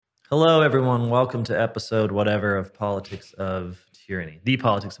Hello, everyone. Welcome to episode whatever of Politics of Tyranny, the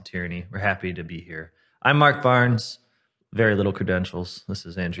Politics of Tyranny. We're happy to be here. I'm Marc Barnes, very little credentials. This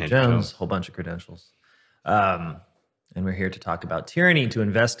is Andrew Jones, whole bunch of credentials. And we're here to talk about tyranny, to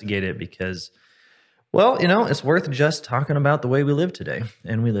investigate it because, well, it's worth just talking about the way we live today.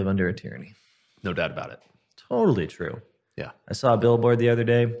 And we live under a tyranny. No doubt about it. Totally true. Yeah. I saw a billboard the other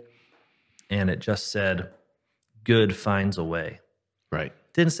day, and it just said, "Good finds a way." Right.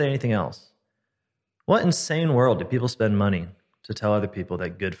 Didn't say anything else. What insane world do people spend money to tell other people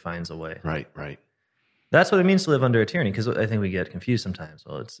that good finds a way? Right. That's what it means to live under a tyranny, because I think we get confused sometimes.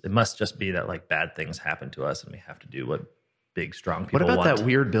 Well, it must just be that like bad things happen to us and we have to do what big, strong people want. What about that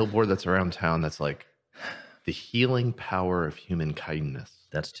weird billboard that's around town that's like the healing power of human kindness?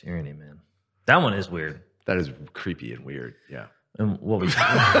 That's tyranny, man. That one is weird. That is creepy and weird. Yeah. And because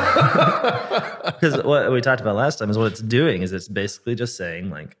what we talked about last time is what it's doing is it's basically just saying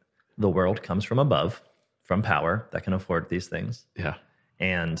like the world comes from above, from power that can afford these things. Yeah.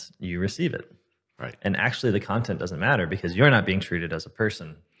 And you receive it. Right. And actually the content doesn't matter because you're not being treated as a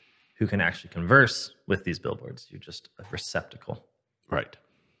person who can actually converse with these billboards. You're just a receptacle. Right.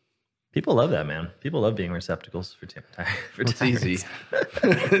 People love that, man. People love being receptacles for It's easy.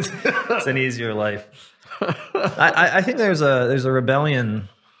 It's an easier life. I think there's a rebellion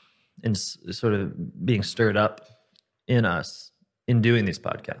in sort of being stirred up in us in doing these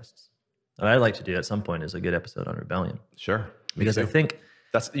podcasts. What I'd like to do at some point is a good episode on rebellion. Sure. Because I think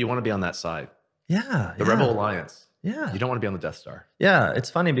you want to be on that side. Yeah. The Rebel Alliance. Yeah. You don't want to be on the Death Star. Yeah. It's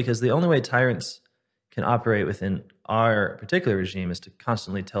funny because the only way tyrants can operate within our particular regime is to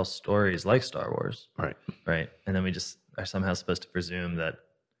constantly tell stories like Star Wars. Right. Right. And then we just are somehow supposed to presume that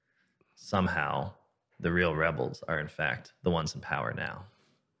somehow the real rebels are in fact the ones in power now.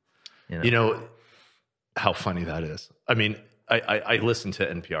 You know how funny that is. I mean, I listen to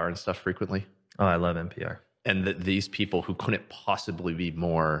NPR and stuff frequently. Oh, I love NPR. And these people who couldn't possibly be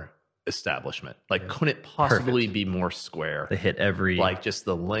more establishment, like couldn't possibly be more square. They hit every... like just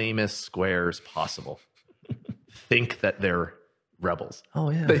the lamest squares possible. Think that they're rebels. Oh,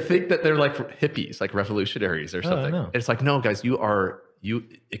 yeah. They think that they're like hippies, like revolutionaries or something. No. It's like, no, guys,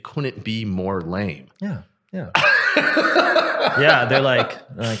 it couldn't be more lame. Yeah. Yeah, they're like,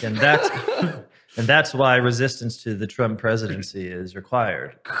 and that's why resistance to the Trump presidency is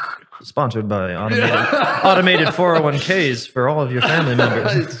required. Sponsored by automated 401ks for all of your family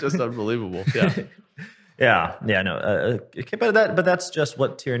members. It's just unbelievable. Yeah. But that's just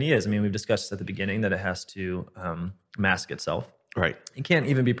what tyranny is. I mean, we've discussed at the beginning that it has to mask itself. Right. It can't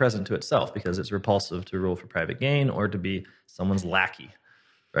even be present to itself because it's repulsive to rule for private gain or to be someone's lackey.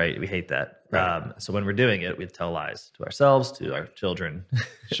 Right? We hate that. Right. So when we're doing it, we tell lies to ourselves, to our children.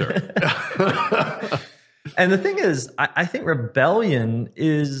 Sure. And the thing is, I think rebellion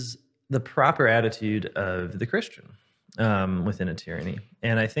is the proper attitude of the Christian within a tyranny.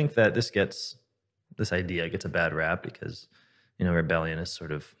 And I think that this idea gets a bad rap because, rebellion is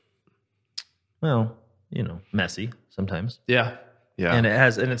sort of, messy sometimes. Yeah. And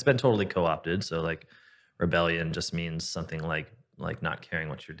it's been totally co-opted. So like rebellion just means something like not caring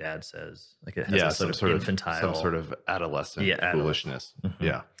what your dad says. Like it has a sort of infantile... some sort of adolescent foolishness. Mm-hmm.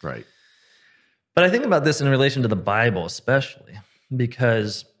 Yeah, right. But I think about this in relation to the Bible especially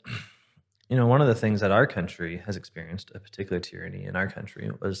because, one of the things that our country has experienced, a particular tyranny in our country,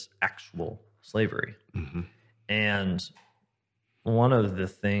 was actual slavery. Mm-hmm. And one of the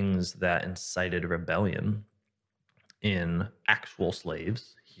things that incited rebellion in actual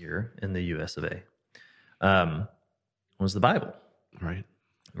slaves here in the US of A was the Bible. Right.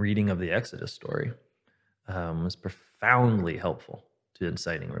 Reading of the Exodus story was profoundly helpful to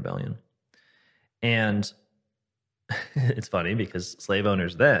inciting rebellion. And it's funny because slave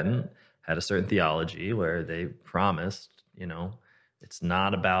owners then had a certain theology where they promised, it's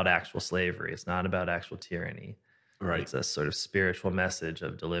not about actual slavery. It's not about actual tyranny. Right. It's a sort of spiritual message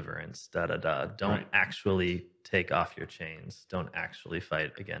of deliverance, Don't actually take off your chains. Don't actually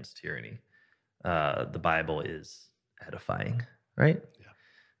fight against tyranny. The Bible is edifying, right?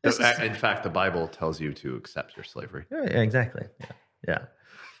 Yeah. In fact, the Bible tells you to accept your slavery. Yeah, exactly. Yeah.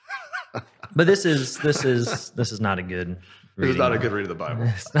 But this is not a good reading. This is not a good read of the Bible.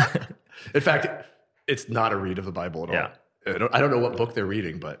 In fact, it's not a read of the Bible at all. I don't know what book they're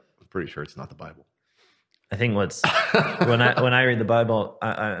reading, but I'm pretty sure it's not the Bible. I think when I read the Bible,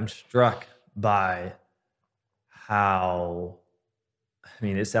 I'm struck by how... I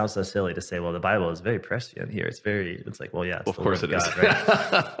mean, it sounds so silly to say, well, the Bible is very prescient here. It's like, well, yeah, it's of course it is. God,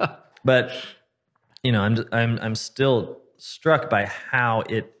 right? But, I'm still struck by how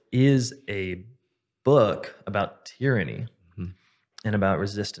it is a book about tyranny. Mm-hmm. and about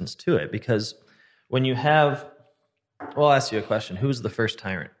resistance to it. Because when you have, well, I'll ask you a question. Who was the first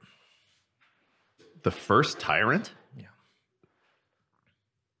tyrant? The first tyrant? Yeah.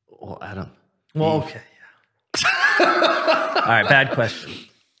 Well, Adam. Well, okay, yeah. All right, bad question.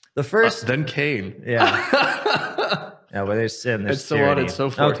 The first... then Cain. Yeah. Yeah, where there's sin, there's so on and so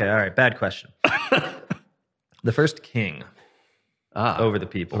forth. Okay, all right, bad question. The first king over the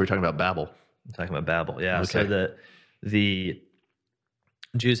people. We're talking about Babel. I'm talking about Babel, yeah. Okay. So the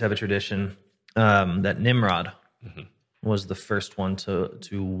Jews have a tradition that Nimrod was the first one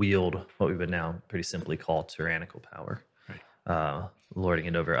to wield what we would now pretty simply call tyrannical power, right. Lording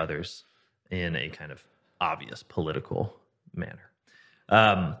it over others in a kind of obvious political manner.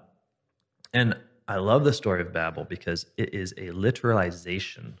 And I love the story of Babel because it is a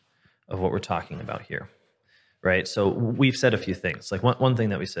literalization of what we're talking about here, right? So we've said a few things. Like one thing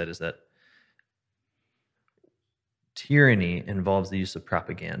that we said is that tyranny involves the use of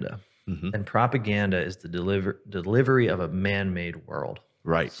propaganda. And propaganda is the delivery of a man-made world.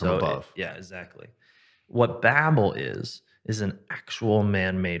 Right, from above. Yeah, exactly. What Babel is an actual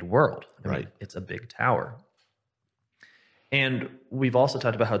man-made world. I mean, it's a big tower. And we've also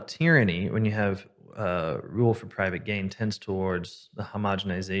talked about how tyranny, when you have rule for private gain, tends towards the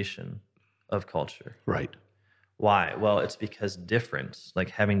homogenization of culture. Right. Why? Well, it's because difference, like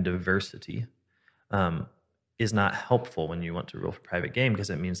having diversity, is not helpful when you want to rule for private gain,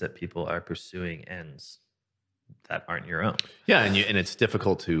 because it means that people are pursuing ends that aren't your own. Yeah, and it's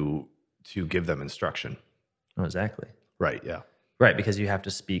difficult to give them instruction. Oh, exactly. Right. Yeah. Right, because you have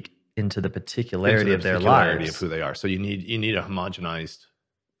to speak into the particularity of their lives, of who they are. So you need a homogenized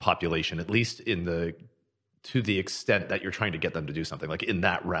population, at least to the extent that you're trying to get them to do something, like in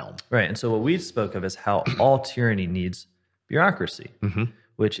that realm. Right. And so what we spoke of is how all tyranny needs bureaucracy,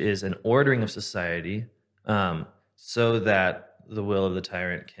 which is an ordering of society, so that the will of the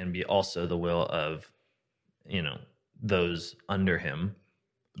tyrant can be also the will of, those under him,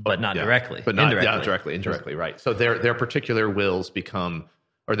 but not directly. But not indirectly, right. So their particular wills become,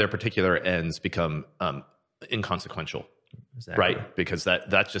 or their particular ends become inconsequential. Exactly. Right? Because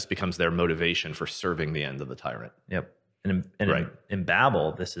that just becomes their motivation for serving the end of the tyrant. Yep. And in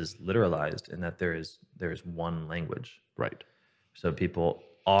Babel, this is literalized in that there is one language. Right. So people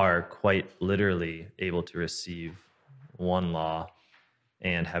are quite literally able to receive one law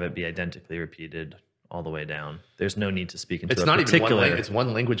and have it be identically repeated all the way down. There's no need to speak into it's a not particular... even one language. It's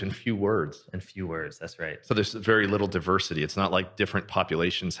one language and few words. And few words, that's right. So there's very little diversity. It's not like different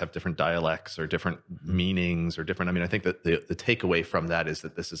populations have different dialects or different meanings or different... I mean, I think that the takeaway from that is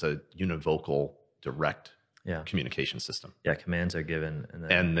that this is a univocal, direct communication system. Yeah, commands are given.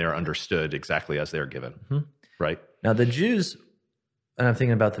 And they're understood exactly as they're given, right? Now the Jews, and I'm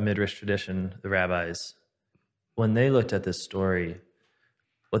thinking about the Midrash tradition, the rabbis, when they looked at this story,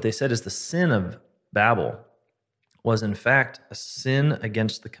 what they said is the sin of Babel was in fact a sin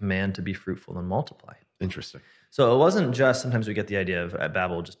against the command to be fruitful and multiply. Interesting. So it wasn't just, sometimes we get the idea of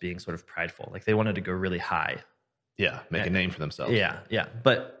Babel just being sort of prideful, like they wanted to go really high. Yeah, make a name for themselves. Yeah.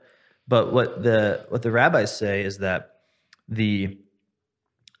 But what the rabbis say is that the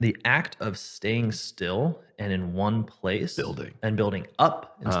act of staying still and in one place, building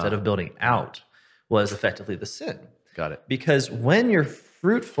up instead of building out, was effectively the sin. Got it. Because when you're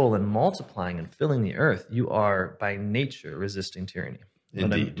fruitful and multiplying and filling the earth, you are by nature resisting tyranny.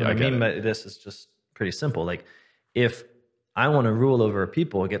 Indeed. What I mean by this is just pretty simple. Like, if I want to rule over a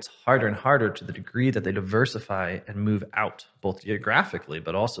people, it gets harder and harder to the degree that they diversify and move out, both geographically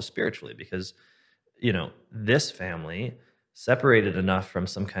but also spiritually, because this family, separated enough from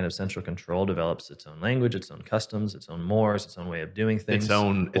some kind of central control, develops its own language, its own customs, its own mores, its own way of doing things, its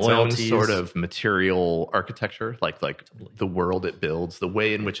own sort of material architecture, like the world it builds, the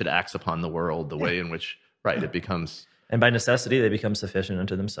way in which it acts upon the world, the way in which it becomes. And by necessity, they become sufficient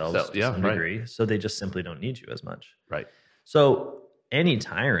unto themselves to some degree. So they just simply don't need you as much. Right. So any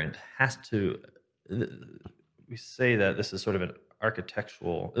tyrant has to. We say that this is sort of an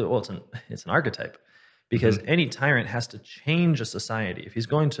architectural. Well, it's an archetype. Because any tyrant has to change a society. If he's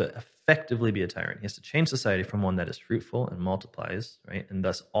going to effectively be a tyrant, he has to change society from one that is fruitful and multiplies, right, and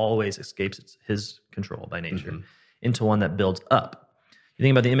thus always escapes his control by nature, into one that builds up. You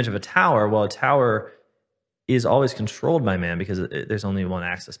think about the image of a tower. Well, a tower is always controlled by man because there's only one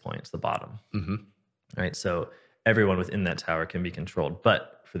access point. It's the bottom, right? So everyone within that tower can be controlled.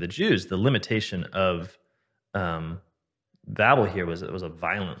 But for the Jews, the limitation of Babel here was a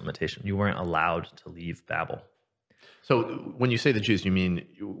violent limitation. You weren't allowed to leave Babel. So when you say the Jews, you mean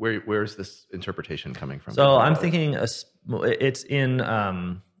where is this interpretation coming from? So I'm thinking it's in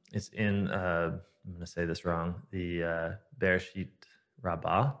I'm going to say this wrong. The Bereshit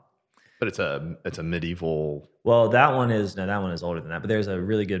Rabbah. But it's a medieval. Well, that one is older than that. But there's a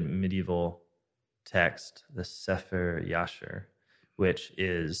really good medieval text, the Sefer Yasher, which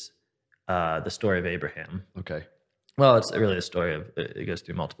is the story of Abraham. Okay. Well, it's really a story of, it goes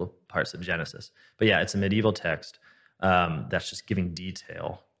through multiple parts of Genesis. But yeah, it's a medieval text that's just giving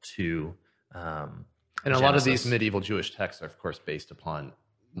detail to and a lot of these medieval Jewish texts are, of course, based upon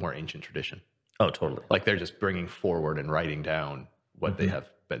more ancient tradition. Oh, totally. Like they're just bringing forward and writing down what they have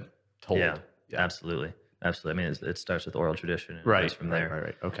been told. Yeah, absolutely. Absolutely. I mean, it starts with oral tradition and right, goes from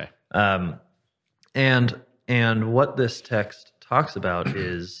there. Right. Okay. And what this text talks about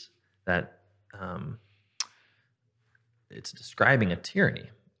is that it's describing a tyranny,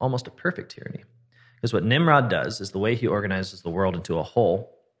 almost a perfect tyranny. Because what Nimrod does is the way he organizes the world into a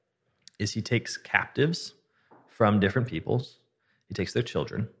whole is he takes captives from different peoples, he takes their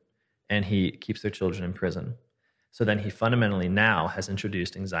children, and he keeps their children in prison. So then he fundamentally now has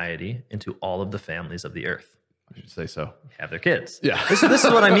introduced anxiety into all of the families of the earth. I should say so. Have their kids. Yeah. This is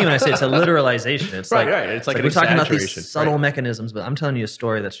what I mean when I say it's a literalization. It's right. It's like we're talking about these subtle mechanisms, but I'm telling you a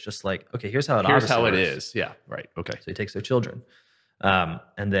story that's just like, okay, here's how it is. Yeah. Right. Okay. So he takes their children.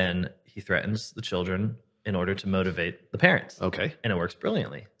 And then he threatens the children in order to motivate the parents. Okay. And it works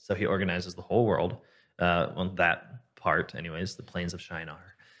brilliantly. So he organizes the whole world, that part anyways, the plains of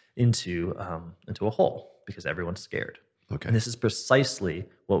Shinar, into a whole because everyone's scared. Okay. And this is precisely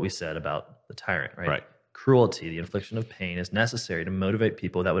what we said about the tyrant, right? Right. Cruelty, the infliction of pain, is necessary to motivate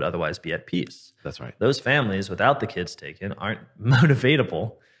people that would otherwise be at peace. That's right. Those families without the kids taken aren't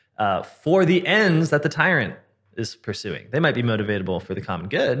motivatable for the ends that the tyrant is pursuing. They might be motivatable for the common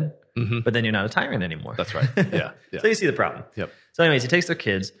good, but then you're not a tyrant anymore. That's right. Yeah. So you see the problem. Yep. So anyways, he takes their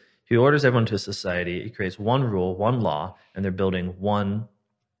kids, he orders everyone to a society, he creates one rule, one law, and they're building one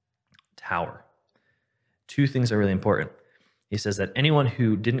tower. Two things are really important. He says that anyone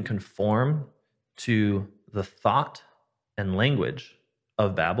who didn't conform to the thought and language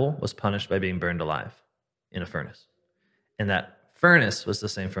of Babel was punished by being burned alive in a furnace. And that furnace was the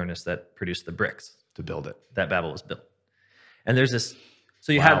same furnace that produced the bricks to build it, that Babel was built. And there's this,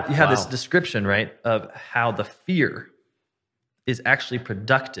 so you have this description, right, of how the fear is actually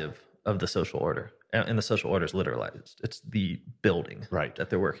productive of the social order. And the social order is literalized. It's the building that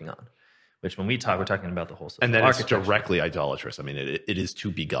they're working on. Which when we talk, we're talking about the whole social and then it's directly idolatrous. I mean, it is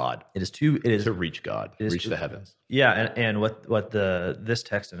to be God. It is to reach God, reach the heavens. Yeah, and what this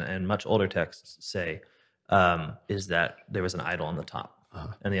text and much older texts say is that there was an idol on the top,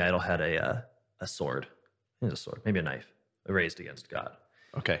 and the idol had a sword. I think it was a sword, maybe a knife, raised against God.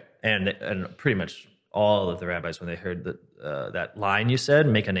 Okay, and pretty much all of the rabbis, when they heard that line you said,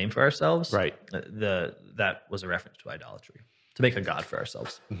 "Make a name for ourselves," right? That was a reference to idolatry, to make a god for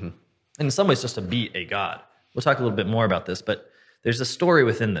ourselves. Mm-hmm. And in some ways, just to be a god. We'll talk a little bit more about this, but there's a story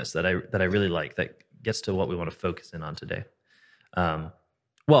within this that I really like that gets to what we want to focus in on today.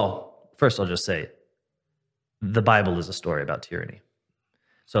 Well, first I'll just say, the Bible is a story about tyranny.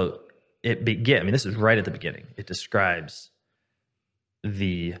 So this is right at the beginning. It describes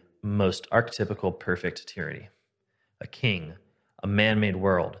the most archetypical perfect tyranny. A king, a man-made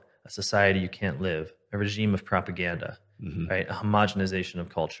world, a society you can't live, a regime of propaganda, right? A homogenization of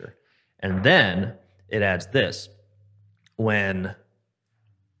culture. And then it adds this. When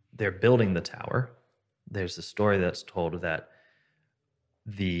they're building the tower, there's a story that's told that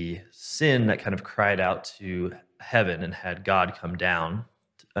the sin that kind of cried out to heaven and had God come down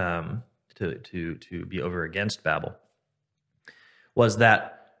to be over against Babel was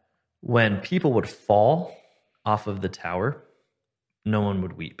that when people would fall off of the tower, no one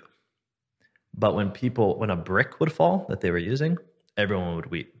would weep. But when a brick would fall that they were using, everyone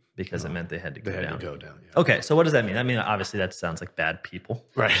would weep. Because it meant they had to go down. Yeah. Okay, so what does that mean? I mean, obviously that sounds like bad people,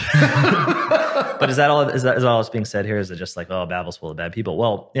 right? But is that all? Is all that's being said here? Is it just like, oh, Babel's full of bad people?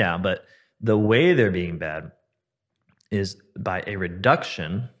 Well, yeah, but the way they're being bad is by a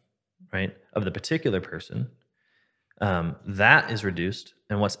reduction, right, of the particular person. That is reduced,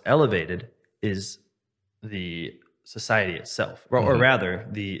 and what's elevated is the society itself, or rather,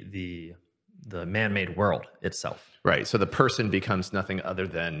 the man-made world itself. Right. So the person becomes nothing other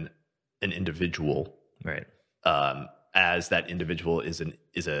than an individual. Right. As that individual is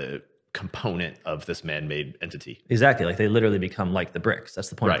a component of this man-made entity. Exactly. Like they literally become like the bricks. That's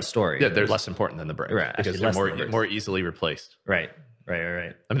the point of the story. Yeah, they're less important than the bricks. Right. Because they're more easily replaced. Right. I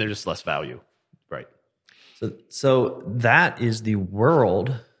mean, they're just less value. Right. So that is the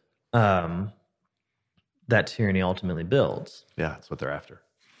world that tyranny ultimately builds. Yeah, that's what they're after.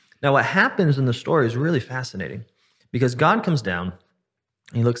 Now, what happens in the story is really fascinating because God comes down,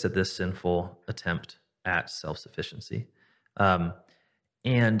 he looks at this sinful attempt at self-sufficiency, and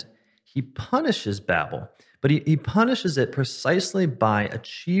And he punishes Babel, but he punishes it precisely by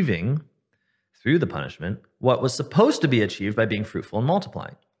achieving, through the punishment, what was supposed to be achieved by being fruitful and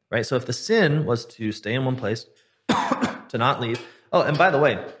multiplying, right? So if the sin was to stay in one place, to not leave. Oh, and by the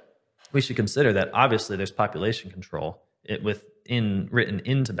way, we should consider that obviously there's population control written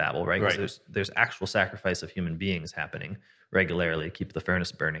into Babel, right? Because there's actual sacrifice of human beings happening regularly to keep the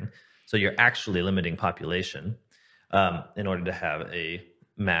furnace burning. So you're actually limiting population in order to have a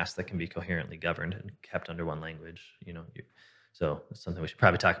mass that can be coherently governed and kept under one language. So it's something we should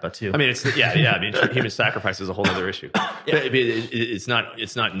probably talk about too. I mean, I mean, human sacrifice is a whole other issue. It's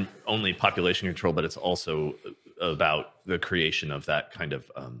not only population control, but it's also about the creation of that kind of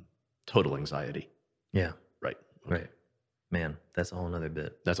total anxiety. Yeah. Right. Okay. Right. Man, that's a whole nother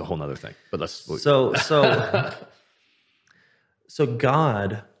bit. That's a whole nother thing. But so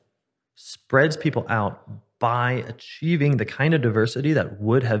God spreads people out by achieving the kind of diversity that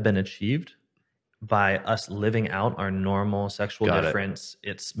would have been achieved by us living out our normal sexual difference,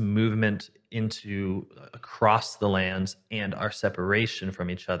 its movement across the lands, and our separation from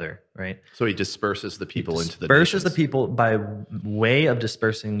each other, right? So he disperses the people into the nations. Disperses the people by way of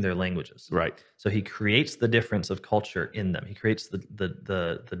dispersing their languages. Right. So he creates the difference of culture in them. He creates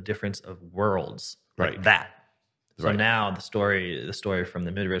the difference of worlds like that. So now the story from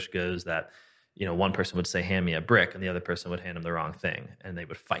the Midrash goes that, one person would say, hand me a brick, and the other person would hand him the wrong thing, and they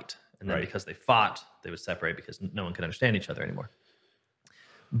would fight. And then because they fought, they would separate because no one could understand each other anymore.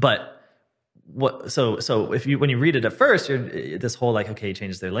 But so when you read it at first, you're this whole like, okay, he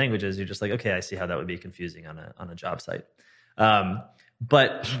changes their languages. You're just like, okay, I see how that would be confusing on a job site.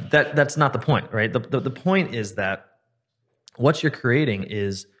 But that's not the point, right? The point is that what you're creating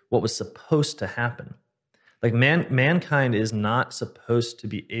is what was supposed to happen. Like mankind is not supposed to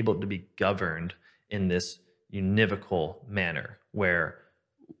be able to be governed in this univocal manner where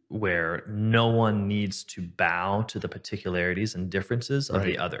no one needs to bow to the particularities and differences of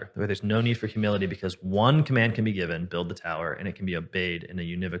the other, where there's no need for humility because one command can be given, build the tower, and it can be obeyed in a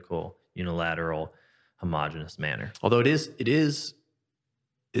univocal, unilateral, homogeneous manner. Although it is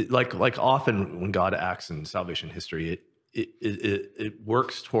like often when God acts in salvation history, it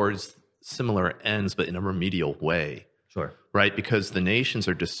works towards similar ends, but in a remedial way. Sure. Right? Because the nations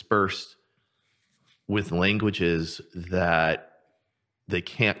are dispersed with languages that they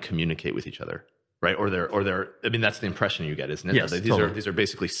can't communicate with each other, right? Or they're. I mean, that's the impression you get, isn't it? Yes, These are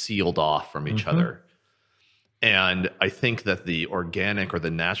basically sealed off from each other. And I think that the organic or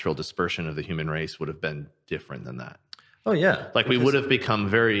the natural dispersion of the human race would have been different than that. Oh yeah, like we would have become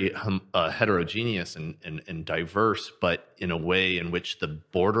very heterogeneous and diverse, but in a way in which the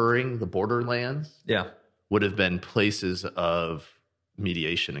borderlands, would have been places of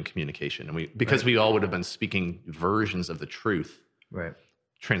mediation and communication, and we all would have been speaking versions of the truth. Right.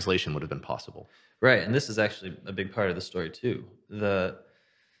 Translation would have been possible. Right, and this is actually a big part of the story too.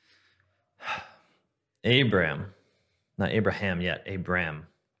 Abram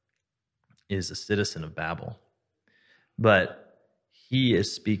is a citizen of Babel. But he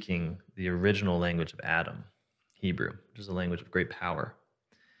is speaking the original language of Adam, Hebrew, which is a language of great power.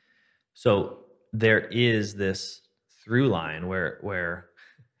 So there is this through line where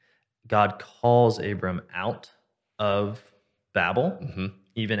God calls Abram out of Babel,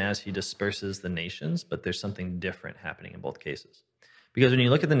 even as he disperses the nations, but there's something different happening in both cases. Because when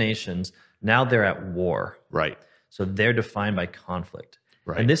you look at the nations, now they're at war. Right. So they're defined by conflict.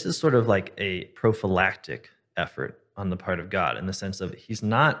 Right. And this is sort of like a prophylactic effort on the part of God, in the sense of he's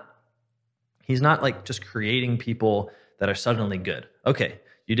not like just creating people that are suddenly good. Okay,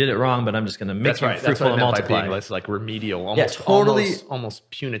 you did it wrong, but I'm just going to make you fruitful and multiply. That's like remedial, almost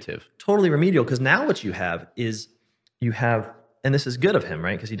punitive. Totally remedial, because now what you have, and this is good of him,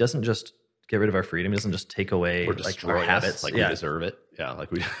 right? Because he doesn't just get rid of our freedom. He doesn't just take away or like our habits. We deserve it. Yeah, like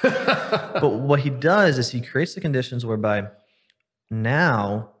we. But what he does is he creates the conditions whereby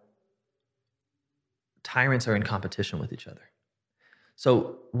now tyrants are in competition with each other.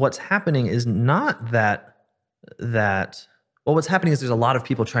 So what's happening is not what's happening is there's a lot of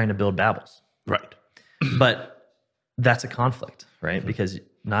people trying to build Babels. Right. But that's a conflict, right? Because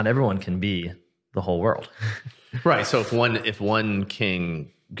not everyone can be the whole world. Right. So if one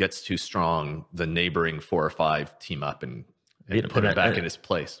king gets too strong, the neighboring 4 or 5 team up and put him back in his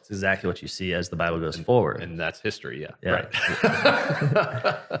place. It's exactly what you see as the Bible goes forward. And that's history, yeah. Right.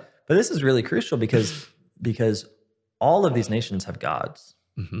 But this is really crucial because all of these nations have gods.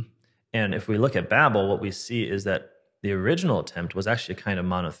 And if we look at Babel, what we see is that the original attempt was actually a kind of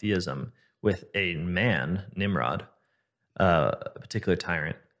monotheism with a man, Nimrod, a particular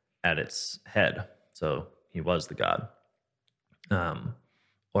tyrant, at its head. So he was the god.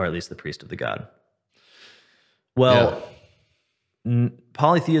 or at least the priest of the god. Well,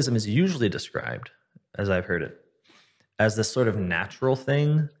 polytheism is usually described, as I've heard it, as this sort of natural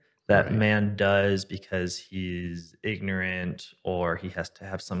thing that man does because he's ignorant or he has to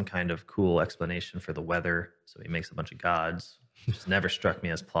have some kind of cool explanation for the weather. So he makes a bunch of gods, which has never struck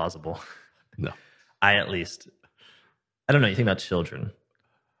me as plausible. No. I don't know. You think about children.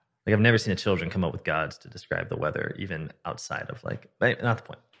 Like, I've never seen a children come up with gods to describe the weather, even outside of not the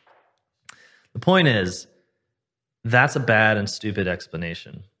point. The point is, that's a bad and stupid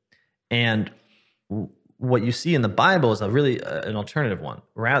explanation. And what you see in the Bible is an alternative one.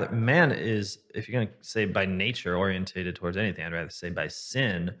 Rather, man is, if you're going to say by nature orientated towards anything, I'd rather say by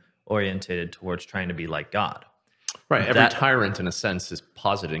sin orientated towards trying to be like God. Right. Every tyrant, in a sense, is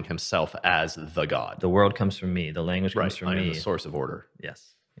positing himself as the God. The world comes from me. The language comes from me. The source of order.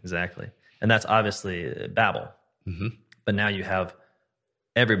 Yes, exactly. And that's obviously Babel. Mm-hmm. But now you have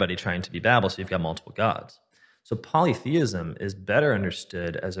everybody trying to be Babel, so you've got multiple gods. So polytheism is better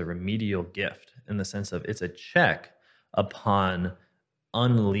understood as a remedial gift in the sense of it's a check upon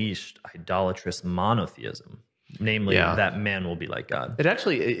unleashed idolatrous monotheism, namely that man will be like God. It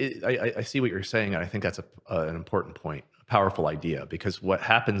actually, I see what you're saying, and I think that's an important point, a powerful idea, because what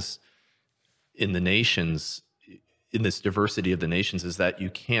happens in the nations, in this diversity of the nations, is that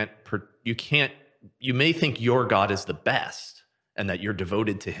you may think your God is the best and that you're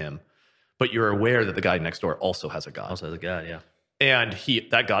devoted to him, but you're aware that the guy next door also has a God. Also has a God, yeah. And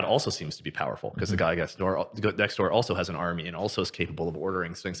that God also seems to be powerful because the guy next door also has an army and also is capable of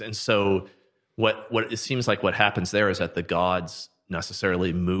ordering things. And so what it seems like what happens there is that the gods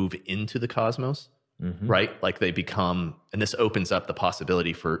necessarily move into the cosmos, right? Like they become, and this opens up the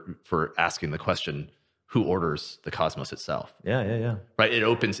possibility for asking the question, who orders the cosmos itself? Yeah. Right?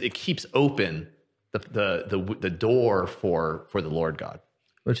 It keeps open the door for the Lord God.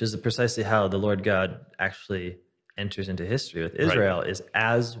 Which is precisely how the Lord God actually enters into history with Israel, is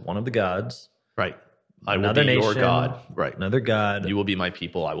as one of the gods. Right. I will be your God. Right. Another God. You will be my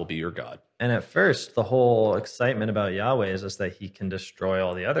people. I will be your God. And at first, the whole excitement about Yahweh is just that he can destroy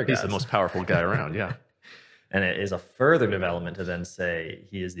all the other gods. He's the most powerful guy around, yeah. And it is a further development to then say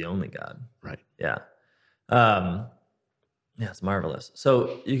he is the only God. Right. Yeah. It's marvelous.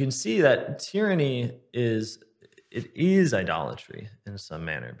 So you can see that tyranny is idolatry in some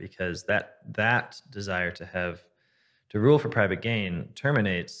manner, because that desire to rule for private gain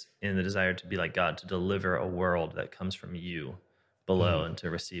terminates in the desire to be like God, to deliver a world that comes from you below and to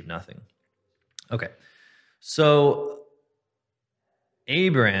receive nothing. Okay. So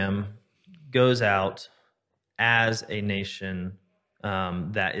Abraham goes out as a nation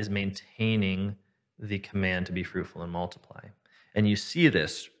that is maintaining the command to be fruitful and multiply. And you see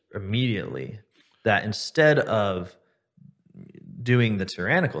this immediately, that instead of doing the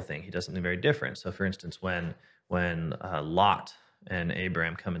tyrannical thing, he does something very different. So for instance, when Lot and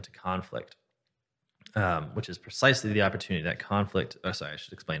Abraham come into conflict, which is precisely the opportunity that conflict. Oh, sorry, I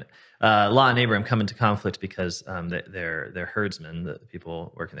should explain it. Lot and Abraham come into conflict because they're herdsmen, the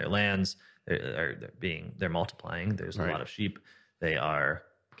people working their lands. They're multiplying. There's a lot of sheep. They are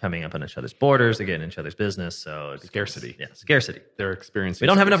coming up on each other's borders. They're getting in each other's business. So scarcity. Yeah, scarcity. They're experiencing. We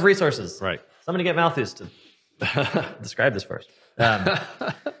don't have enough resources. Right. Somebody get Malthus to describe this first.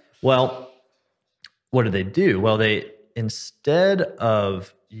 Well, what do? Well, they, instead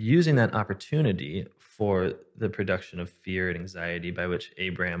of using that opportunity for the production of fear and anxiety by which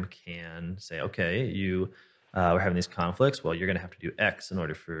Abraham can say, okay, we're having these conflicts. Well, you're going to have to do X in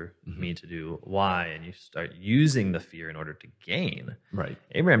order for me to do Y. And you start using the fear in order to gain. Right.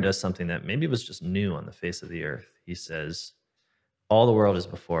 Abraham does something that maybe was just new on the face of the earth. He says, all the world is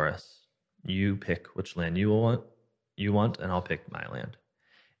before us. You pick which land you want, and I'll pick my land.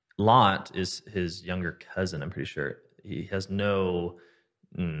 Lot is his younger cousin, I'm pretty sure. He has no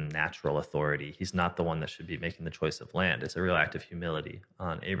natural authority. He's not the one that should be making the choice of land. It's a real act of humility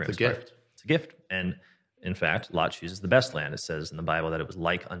on Abraham's part. It's a gift. And in fact, Lot chooses the best land. It says in the Bible that it was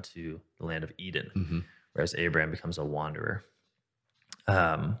like unto the land of Eden, whereas Abraham becomes a wanderer.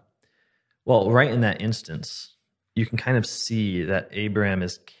 Well, right in that instance, you can kind of see that Abraham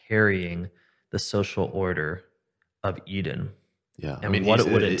is carrying the social order of Eden. Yeah, and what it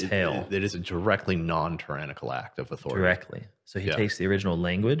would entail. It is a directly non-tyrannical act of authority. Directly. So he takes the original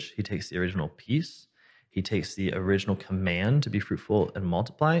language, he takes the original peace, he takes the original command to be fruitful and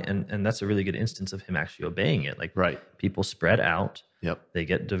multiply, and that's a really good instance of him actually obeying it. Like, people spread out, they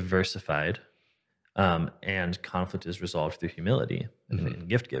get diversified, and conflict is resolved through humility and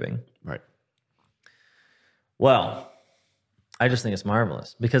gift giving. Right. Well, I just think it's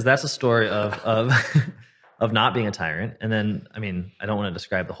marvelous, because that's a story of of not being a tyrant. And then, I mean, I don't want to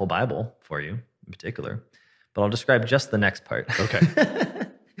describe the whole Bible for you in particular, but I'll describe just the next part. Okay.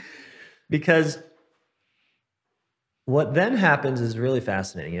 Because what then happens is really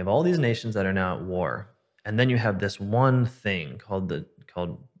fascinating. You have all these nations that are now at war, and then you have this one thing called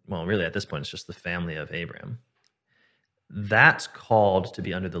well, really at this point, it's just the family of Abraham. That's called to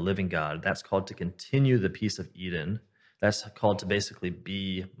be under the living God. That's called to continue the peace of Eden. That's called to basically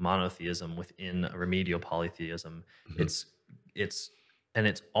be monotheism within a remedial polytheism. It's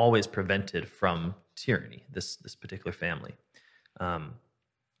always prevented from tyranny, this particular family.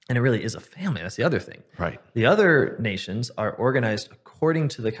 And it really is a family. That's the other thing. Right. The other nations are organized according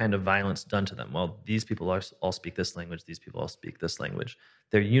to the kind of violence done to them. Well, these people all speak this language. These people all speak this language.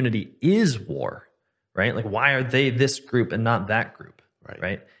 Their unity is war, right? Like, why are they this group and not that group,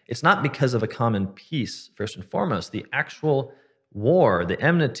 right? It's not because of a common peace, first and foremost. The actual war, the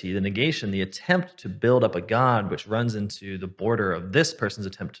enmity, the negation, the attempt to build up a god, which runs into the border of this person's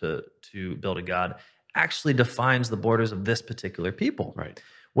attempt to build a god, actually defines the borders of this particular people. Right.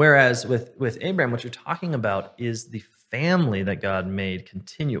 Whereas with Abraham, what you're talking about is the family that God made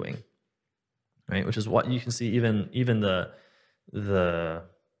continuing, right? Which is what you can see even the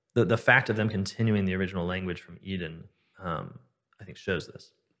fact of them continuing the original language from Eden, I think shows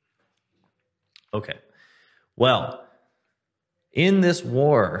this. Okay, well, in this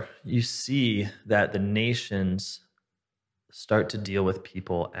war, you see that the nations start to deal with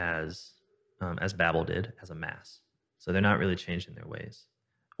people as Babel did, as a mass. So they're not really changing their ways.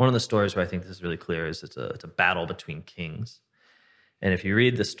 One of the stories where I think this is really clear is it's a battle between kings. And if you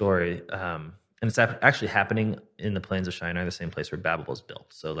read the story, and it's actually happening in the plains of Shinar, the same place where Babel was built.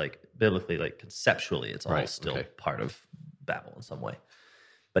 So like biblically, like conceptually, it's all still part of Babel in some way.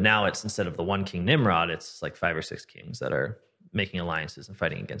 But now it's, instead of the one king Nimrod, it's like 5 or 6 kings that are making alliances and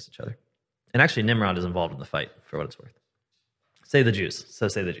fighting against each other. And actually Nimrod is involved in the fight, for what it's worth. Say the Jews. So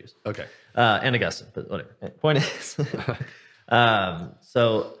say the Jews. Okay. And Augustine, but whatever. Point is,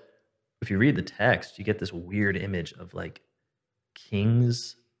 so if you read the text, you get this weird image of like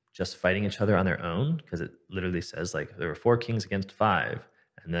kings just fighting each other on their own, because it literally says like there were 4 kings against 5,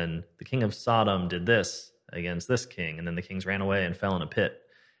 and then the king of Sodom did this against this king, and then the kings ran away and fell in a pit.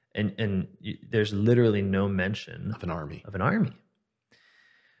 And there's literally no mention of an army.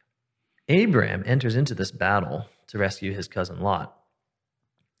 Abraham enters into this battle to rescue his cousin Lot,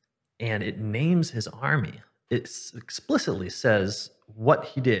 and it names his army. It explicitly says what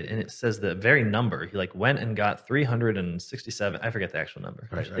he did, and it says the very number. He like went and got 367. I forget the actual number.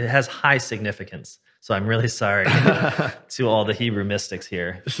 Right. It has high significance, so I'm really sorry to all the Hebrew mystics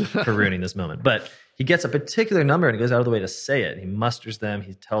here for ruining this moment. But he gets a particular number, and he goes out of the way to say it. He musters them.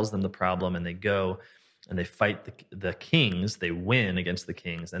 He tells them the problem, and they go and they fight the kings. They win against the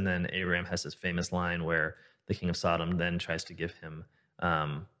kings, and then Abraham has this famous line where the king of Sodom then tries to give him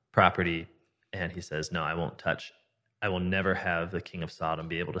property. And he says, no, I will never have the king of Sodom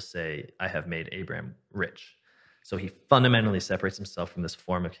be able to say, I have made Abraham rich. So he fundamentally separates himself from this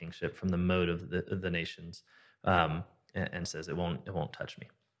form of kingship, from the mode of the nations, and says, it won't touch me.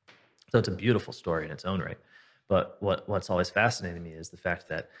 So it's a beautiful story in its own right. But what's always fascinating me is the fact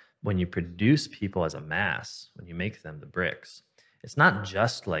that when you produce people as a mass, when you make them the bricks, it's not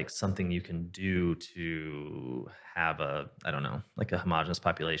just like something you can do to have like a homogenous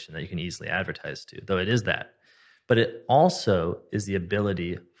population that you can easily advertise to, though it is that. But it also is the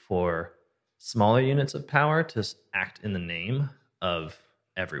ability for smaller units of power to act in the name of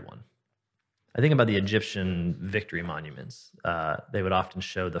everyone. I think about the Egyptian victory monuments. They would often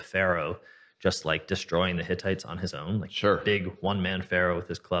show the pharaoh just like destroying the Hittites on his own. Like big one-man pharaoh with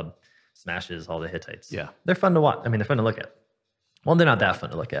his club smashes all the Hittites. Yeah. They're fun to watch. I mean, they're fun to look at. Well, they're not that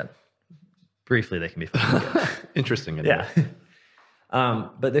fun to look at. Briefly, they can be fun to look at. Interesting. Anyway. Yeah.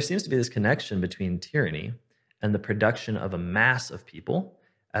 But there seems to be this connection between tyranny and the production of a mass of people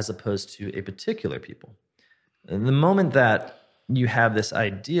as opposed to a particular people. And the moment that you have this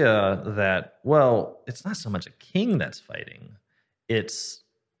idea that, well, it's not so much a king that's fighting, it's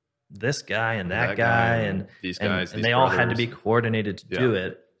this guy and that guy and these guys, and they all had to be coordinated to do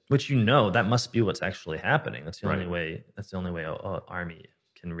it, which that must be what's actually happening. That's the only way. That's the only way an army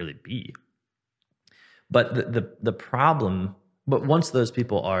can really be. But the problem. But once those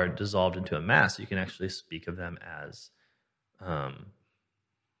people are dissolved into a mass, you can actually speak of them as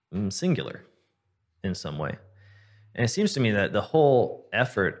singular in some way. And it seems to me that the whole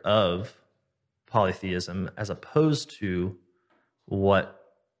effort of polytheism, as opposed to what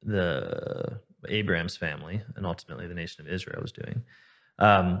Abraham's family and ultimately the nation of Israel was doing,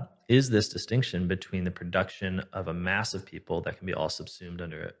 is this distinction between the production of a mass of people that can be all subsumed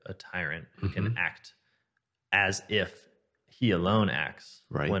under a tyrant who can act as if he alone acts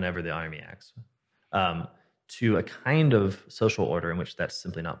whenever the army acts, to a kind of social order in which that's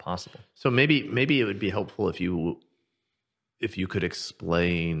simply not possible. So maybe it would be helpful if you could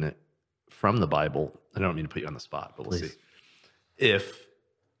explain from the Bible. I don't mean to put you on the spot, but we'll see. If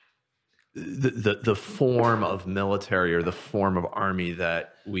the form of military or the form of army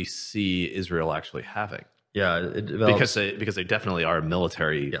that we see Israel actually having. Yeah, it develops, because they definitely are a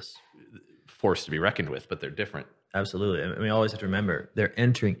military force to be reckoned with, but they're different. Absolutely. And we always have to remember they're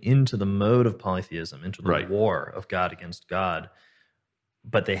entering into the mode of polytheism, into the war of God against God,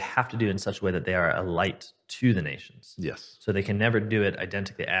 but they have to do it in such a way that they are a light to the nations. Yes. So they can never do it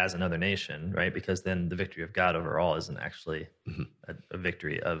identically as another nation, right? Because then the victory of God overall isn't actually a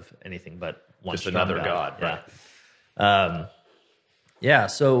victory of anything but one just another God. Right.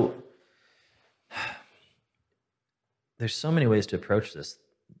 So there's so many ways to approach this.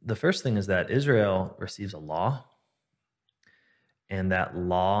 The first thing is that Israel receives a law, and that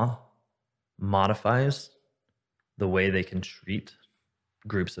law modifies the way they can treat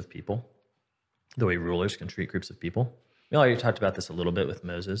groups of people, the way rulers can treat groups of people. We already talked about this a little bit with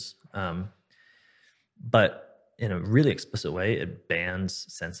Moses, but in a really explicit way, it bans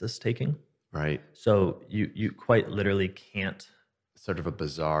census taking. Right. So you quite literally can't. Sort of a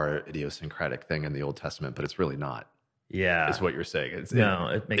bizarre, idiosyncratic thing in the Old Testament, but it's really not. Yeah. Is what you're saying.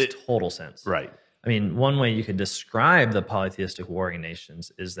 It makes total sense. Right. I mean, one way you could describe the polytheistic warring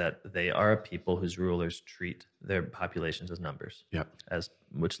nations is that they are a people whose rulers treat their populations as numbers. Yep.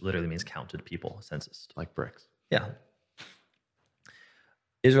 Which literally means counted people, census. Like bricks. Yeah.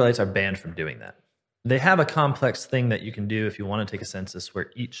 Israelites are banned from doing that. They have a complex thing that you can do if you want to take a census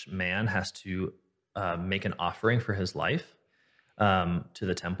where each man has to make an offering for his life to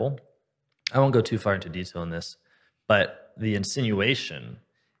the temple. I won't go too far into detail in this, but the insinuation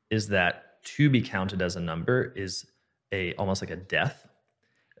is that to be counted as a number is almost like a death,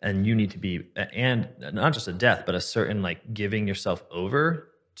 and you need to be, and not just a death, but a certain like giving yourself over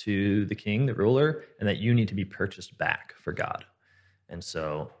to the king, the ruler, and that you need to be purchased back for God. And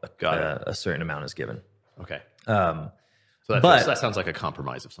so a certain amount is given. Okay. So that sounds like a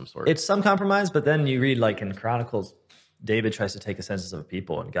compromise of some sort. It's some compromise, but then you read like in Chronicles, David tries to take a census of a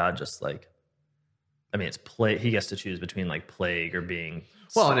people, and God just like, I mean, he gets to choose between like plague or being.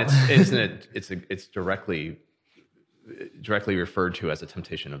 Well, and it's directly referred to as a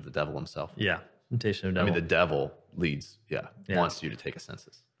temptation of the devil himself. Yeah, temptation of the devil. I mean, the devil wants you to take a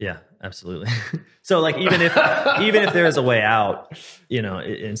census. Yeah, absolutely. So, like, even if there is a way out,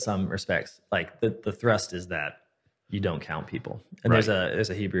 in some respects, like the thrust is that you don't count people, and there's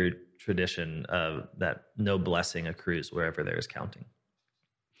a Hebrew tradition that no blessing accrues wherever there is counting.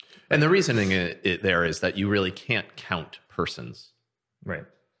 And the reasoning there is that you really can't count persons. Right.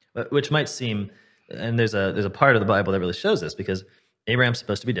 Which might seem, and there's a part of the Bible that really shows this, because Abraham's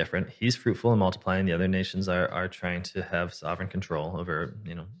supposed to be different. He's fruitful and multiplying. The other nations are trying to have sovereign control over,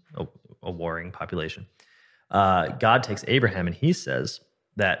 a warring population. God takes Abraham and he says,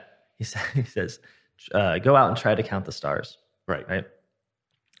 go out and try to count the stars. Right.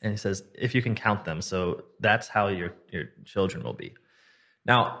 And he says, if you can count them, so that's how your children will be.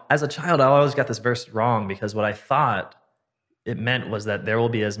 Now, as a child, I always got this verse wrong, because what I thought it meant was that there will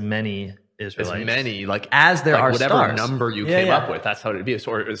be as many Israelites. As many, as there are whatever stars. Number you came up with, that's how it would be.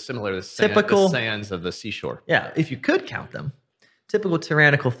 Sort of similar to the sands of the seashore. Yeah, if you could count them. Typical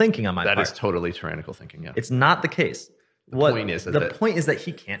tyrannical thinking on my part. That is totally tyrannical thinking, yeah. It's not the case. The point is that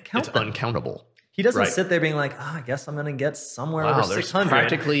he can't count them. It's uncountable. He doesn't sit there being like, I guess I'm going to get somewhere over 600. There's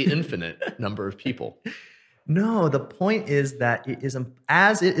practically infinite number of people. No, the point is that it is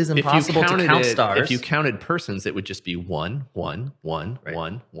impossible to count stars. If you counted persons, it would just be 1, 1, 1, right.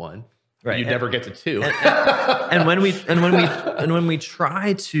 1, 1. Right. You'd never get to 2. And when we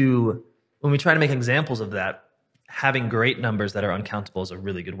try to make examples of that, having great numbers that are uncountable is a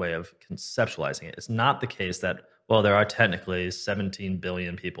really good way of conceptualizing it. It's not the case that, there are technically 17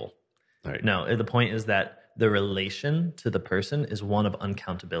 billion people. Right. No, the point is that the relation to the person is one of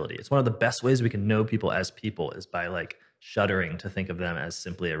uncountability. It's one of the best ways we can know people as people is by like shuddering to think of them as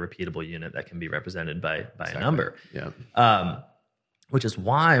simply a repeatable unit that can be represented by a number. Yeah. Which is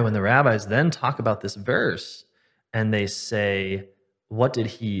why when the rabbis then talk about this verse and they say, what did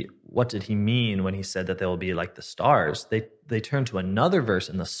he mean when he said that they will be like the stars? They turn to another verse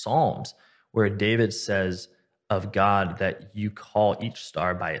in the Psalms where David says of God that you call each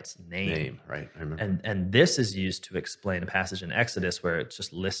star by its name. Right. I remember. And this is used to explain a passage in Exodus where it's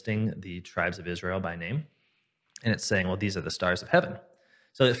just listing the tribes of Israel by name. And it's saying, well, these are the stars of heaven.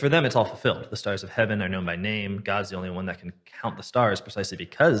 So for them, it's all fulfilled. The stars of heaven are known by name. God's the only one that can count the stars precisely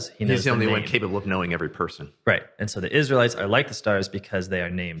because he knows He's the only name. one capable of knowing every person. Right. And so the Israelites are like the stars because they are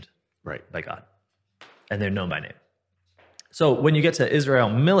named right by God. And they're known by name. So when you get to Israel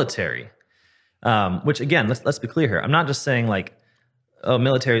military, which again, let's be clear here. I'm not just saying like, oh,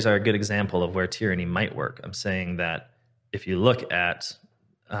 militaries are a good example of where tyranny might work. I'm saying that if you look at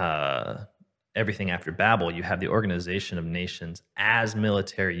everything after Babel, you have the organization of nations as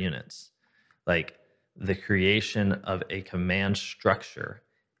military units. Like the creation of a command structure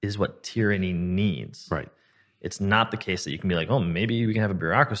is what tyranny needs. Right. It's not the case that you can be like, oh, maybe we can have a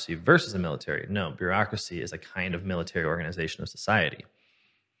bureaucracy versus a military. No, bureaucracy is a kind of military organization of society.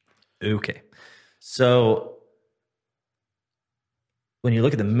 Okay. So when you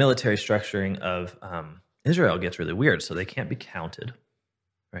look at the military structuring of Israel, it gets really weird. So they can't be counted,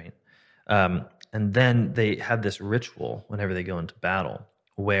 right? And then they have this ritual whenever they go into battle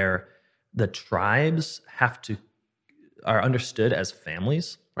where the tribes are understood as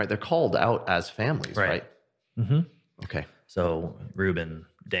families. Right. They're called out as families, right? Mm-hmm. Okay. So Reuben,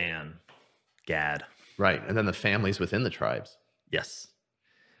 Dan, Gad. Right. And then the families within the tribes. Yes.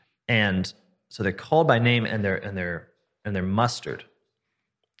 And so they're called by name and they're mustered.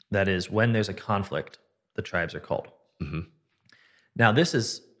 That is, when there's a conflict, the tribes are called. Mm-hmm. Now, this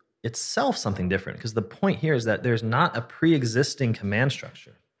is itself something different because the point here is that there's not a pre-existing command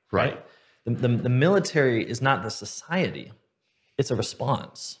structure. Right. The military is not the society. It's a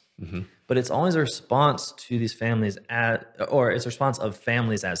response. Mm-hmm. But it's always a response to these families, or it's a response of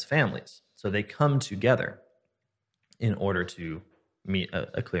families as families. So they come together in order to meet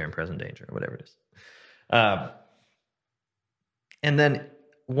a clear and present danger, or whatever it is. And then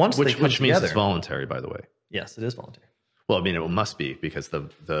once they come together... Which means it's voluntary, by the way. Yes, it is voluntary. Well, I mean, it must be, because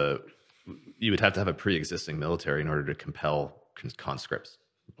you would have to have a pre-existing military in order to compel conscripts.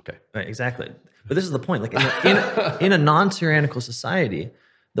 Okay. Right, exactly. But this is the point. Like in a non-tyrannical society,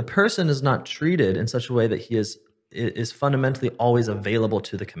 the person is not treated in such a way that he is fundamentally always available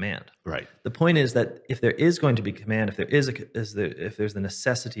to the command. Right. The point is that if there is going to be command, if there's the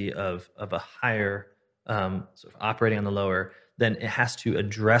necessity of a higher sort of operating on the lower, then it has to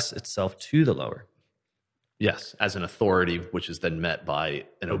address itself to the lower. Yes, as an authority, which is then met by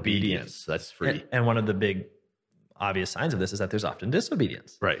an obedience. That's free. And one of the big obvious signs of this is that there's often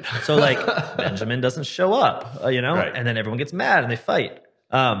disobedience. Right. So like Benjamin doesn't show up, right. And then everyone gets mad and they fight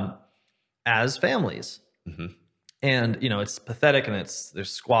as families. Mm-hmm. And, it's pathetic and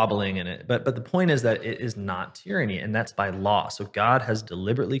there's squabbling in it. But the point is that it is not tyranny, and that's by law. So God has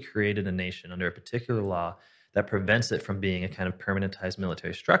deliberately created a nation under a particular law that prevents it from being a kind of permanentized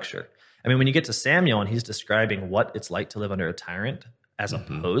military structure. I mean, when you get to Samuel and he's describing what it's like to live under a tyrant as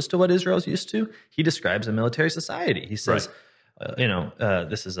opposed to what Israel's used to, he describes a military society. He says,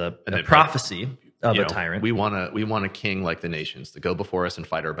 this is a prophecy of a tyrant. We want a king like the nations to go before us and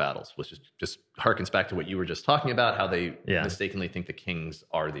fight our battles, which is just harkens back to what you were just talking about, how they mistakenly think the kings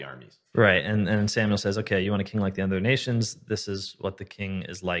are the armies. Right. And Samuel says, okay, you want a king like the other nations? This is what the king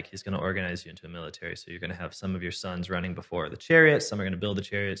is like. He's going to organize you into a military. So you're going to have some of your sons running before the chariots. Some are going to build the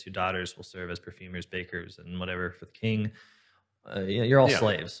chariots. Your daughters will serve as perfumers, bakers, and whatever for the king. You're all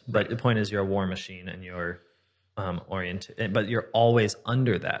slaves. But the point is you're a war machine and you're oriented, but you're always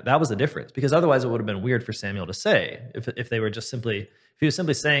under that. That was the difference, because otherwise it would have been weird for Samuel to say if they were just if he was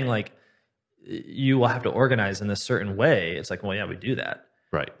simply saying like, you will have to organize in this certain way. It's like, well, yeah, we do that.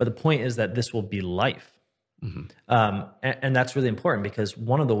 Right. But the point is that this will be life. Mm-hmm. And that's really important, because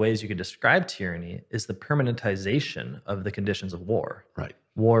one of the ways you could describe tyranny is the permanentization of the conditions of war. Right.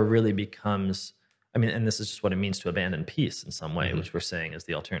 War really becomes, and this is just what it means to abandon peace in some way, which we're saying is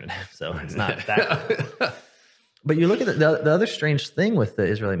the alternative. So it's not that. But you look at the other strange thing with the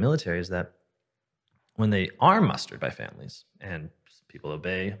Israeli military is that when they are mustered by families and people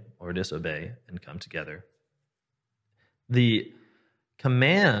obey or disobey and come together, the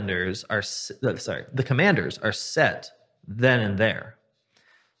commanders are set then and there.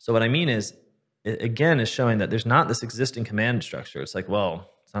 So what I mean is, it again is showing that there's not this existing command structure. It's like, well,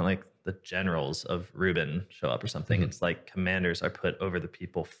 it's not like the generals of Reuben show up or something. Mm-hmm. It's like commanders are put over the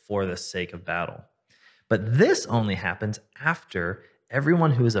people for the sake of battle. But this only happens after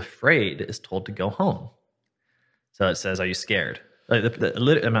everyone who is afraid is told to go home. So it says, "Are you scared?"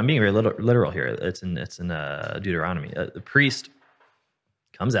 I'm being very literal here. It's in Deuteronomy. The priest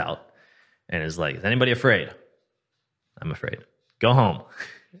comes out and is like, "Is anybody afraid?" "I'm afraid." "Go home."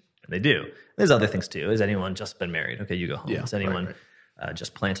 And they do. There's other things too. Has anyone just been married? Okay, you go home. Has anyone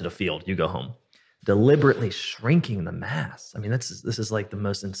just planted a field? You go home. Deliberately shrinking the mass. This is like the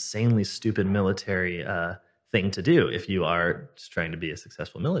most insanely stupid military thing to do if you are just trying to be a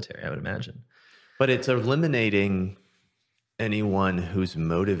successful military, I would imagine. But it's eliminating anyone who's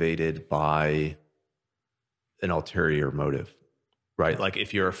motivated by an ulterior motive, right? Like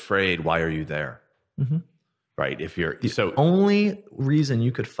if you're afraid, why are you there? Mm-hmm. Right? If you're the only reason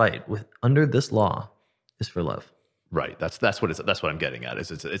you could fight under this law is for love. Right. That's what I'm getting at.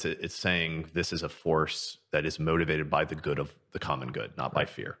 It's saying this is a force that is motivated by the good of the common good, not by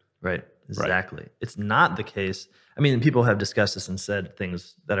fear. Right. Exactly. Right. It's not the case. I mean, people have discussed this and said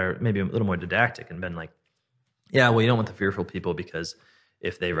things that are maybe a little more didactic and been like, yeah, well, you don't want the fearful people because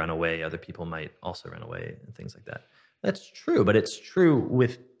if they run away, other people might also run away and things like that. That's true, but it's true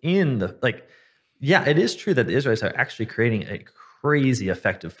within yeah, it is true that the Israelites are actually creating a crazy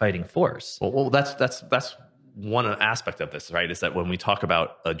effective fighting force. Well, that's one aspect of this, right? Is that when we talk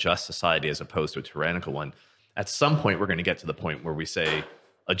about a just society as opposed to a tyrannical one, at some point we're going to get to the point where we say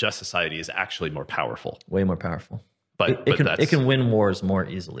a just society is actually more powerful. Way more powerful. But it can win wars more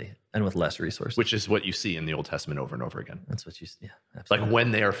easily and with less resources. Which is what you see in the Old Testament over and over again. That's what you see. Yeah, absolutely. Like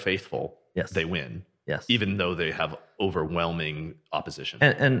when they are faithful, yes, they win. Yes. Even though they have overwhelming opposition.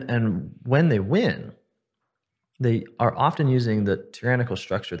 And when they win, they are often using the tyrannical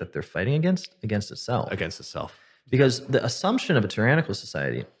structure that they're fighting against itself. Against itself. Because the assumption of a tyrannical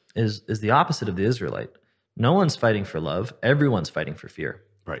society is the opposite of the Israelite. No one's fighting for love. Everyone's fighting for fear.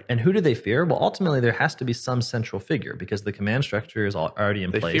 Right. And who do they fear? Well, ultimately, there has to be some central figure because the command structure is already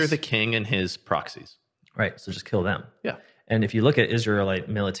in place. They fear the king and his proxies. Right. So just kill them. Yeah. And if you look at Israelite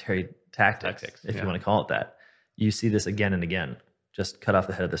military tactics, if you want to call it that, you see this again and again. Just cut off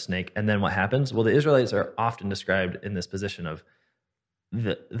the head of the snake. And then what happens? Well, the Israelites are often described in this position of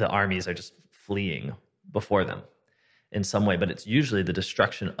the armies are just fleeing before them in some way, but it's usually the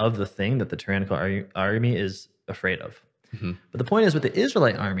destruction of the thing that the tyrannical army is afraid of. Mm-hmm. But the point is with the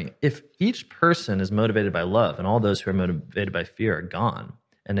Israelite army, if each person is motivated by love and all those who are motivated by fear are gone,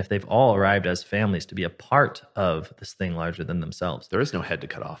 and if they've all arrived as families to be a part of this thing larger than themselves. There is no head to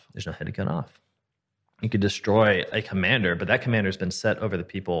cut off. There's no head to cut off. You could destroy a commander, but that commander's been set over the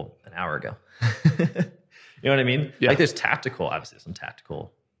people an hour ago. You know what I mean? Yeah. Like there's obviously some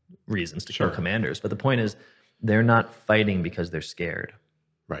tactical reasons to kill commanders, but the point is they're not fighting because they're scared.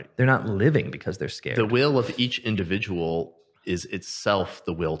 Right. They're not living because they're scared. The will of each individual is itself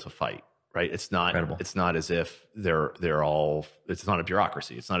the will to fight, right? It's not Incredible. It's not as if they're all, it's not a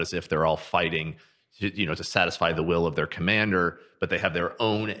bureaucracy. It's not as if they're all fighting to satisfy the will of their commander, but they have their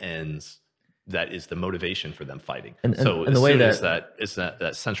own ends. That is the motivation for them fighting. And as soon as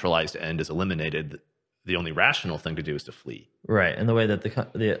that centralized end is eliminated, the only rational thing to do is to flee. Right. And the way that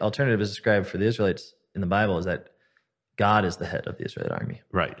the alternative is described for the Israelites in the Bible is that God is the head of the Israelite army.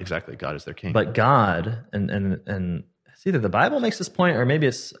 Right. Exactly. God is their king. But God, and it's either the Bible makes this point, or maybe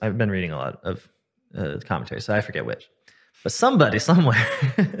I've been reading a lot of commentary, so I forget which. But somebody somewhere.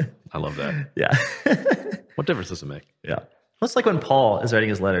 I love that. Yeah. What difference does it make? Yeah. It's like when Paul is writing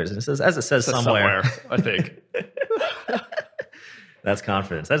his letters and it says, as it says somewhere, I think. That's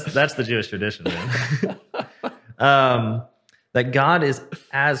confidence. That's the Jewish tradition, man. That God is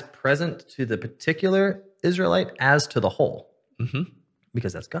as present to the particular Israelite as to the whole,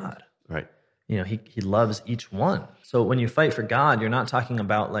 because that's God. Right. He loves each one. So when you fight for God, you're not talking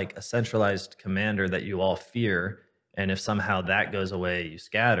about like a centralized commander that you all fear, and if somehow that goes away, you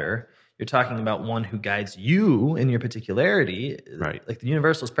scatter. You're talking about one who guides you in your particularity. Right. Like the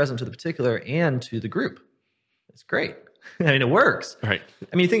universal is present to the particular and to the group. It's great. I mean, it works. Right.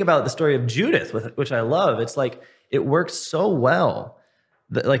 I mean, think about the story of Judith, which I love. It's like it works so well.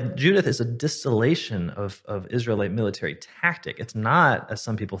 Like Judith is a distillation of Israelite military tactic. It's not, as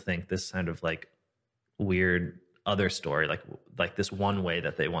some people think, this kind of like weird other story, like this one way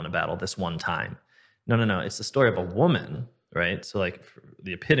that they won a battle this one time. No. It's the story of a woman, right? So like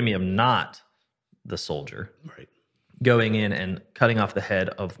the epitome of not the soldier, right, going in and cutting off the head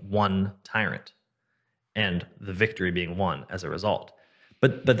of one tyrant, and the victory being won as a result.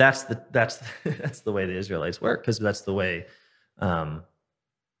 But that's the way the Israelites work, because that's the way.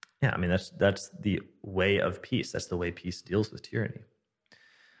 I mean that's the way of peace. That's the way peace deals with tyranny.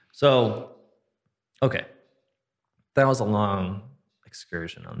 So, okay, that was a long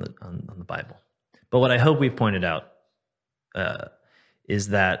excursion on the Bible. But what I hope we've pointed out is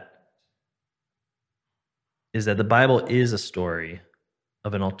that the Bible is a story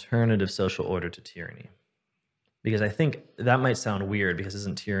of an alternative social order to tyranny. Because I think that might sound weird, because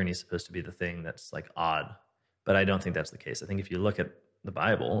isn't tyranny supposed to be the thing that's like odd? But I don't think that's the case. I think if you look at the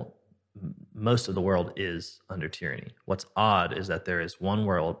Bible, most of the world is under tyranny. What's odd is that there is one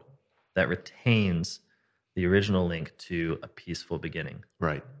world that retains the original link to a peaceful beginning.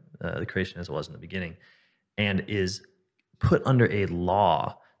 Right. The creation as it was in the beginning. and is put under a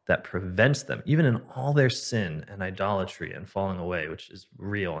law that prevents them, even in all their sin and idolatry and falling away, which is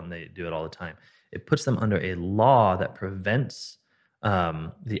real and they do it all the time. It puts them under a law that prevents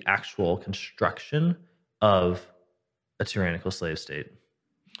the actual construction of a tyrannical slave state.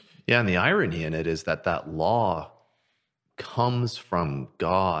 Yeah, and the irony in it is that that law comes from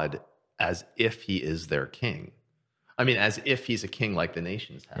God as if he is their king. I mean, as if he's a king like the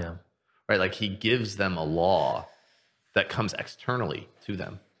nations have. Yeah. Right? Like he gives them a law that comes externally to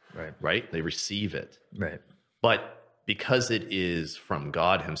them. Right? They receive it. Right. But because it is from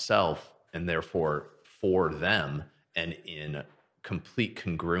God himself and therefore for them and in complete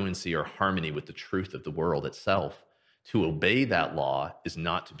congruency or harmony with the truth of the world itself, to obey that law is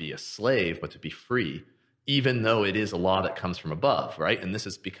not to be a slave, but to be free, even though it is a law that comes from above, right? And this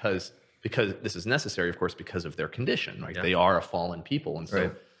is because this is necessary, of course, because of their condition, right? Yeah. They are a fallen people. And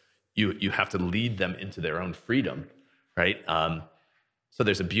so you have to lead them into their own freedom, right? So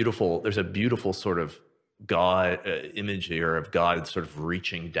there's a beautiful sort of God imagery or of God sort of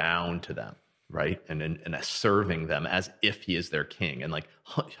reaching down to them, right? And serving them as if he is their king and like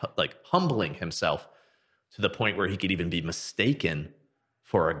humbling himself to the point where he could even be mistaken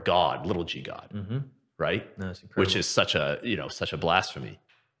for a god, little g God, right? No, that's incredible. Which is such a blasphemy.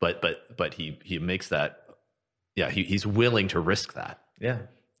 But he makes that, he's willing to risk that. Yeah.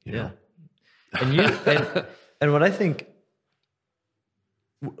 You know? And what I think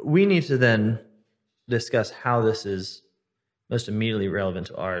we need to then discuss how this is most immediately relevant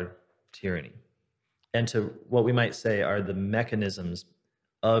to our tyranny and to what we might say are the mechanisms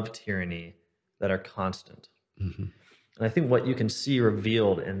of tyranny that are constant. And I think what you can see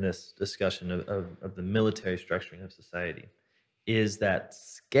revealed in this discussion of the military structuring of society is that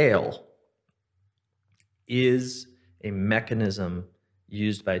scale is a mechanism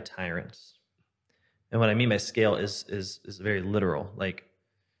used by tyrants. And what I mean by scale is very literal, like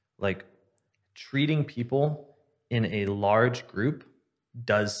treating people in a large group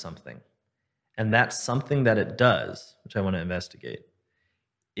does something. And that something that it does, which I want to investigate,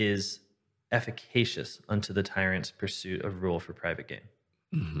 is efficacious unto the tyrant's pursuit of rule for private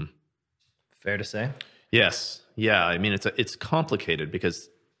gain. Fair to say? Yes. Yeah. I mean, it's complicated because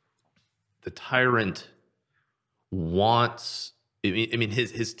the tyrant wants, I mean,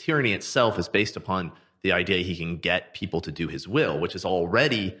 his tyranny itself is based upon the idea he can get people to do his will, which is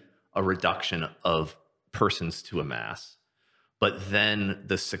already a reduction of persons to a mass. But then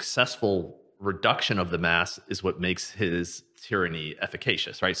the successful reduction of the mass is what makes his tyranny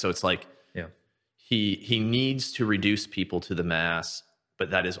efficacious, right? So it's like he needs to reduce people to the mass,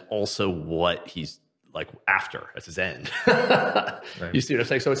 but that is also what he's like after. That's his end. You see what I'm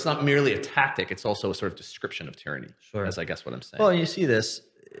saying? So it's not merely a tactic. It's also a sort of description of tyranny. Sure. That's, I guess, what I'm saying. Well, you see this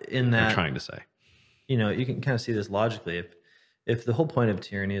in that... I'm trying to say. You know, you can kind of see this logically. If the whole point of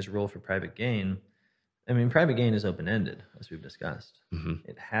tyranny is rule for private gain, I mean, private gain is open-ended, as we've discussed.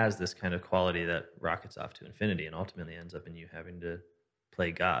 It has this kind of quality that rockets off to infinity and ultimately ends up in you having to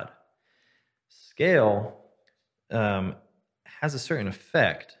play God. Scale has a certain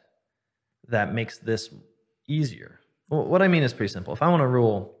effect that makes this easier. Well, what I mean is pretty simple. If I want to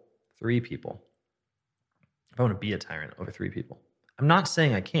rule 3 people, if I want to be a tyrant over 3 people, I'm not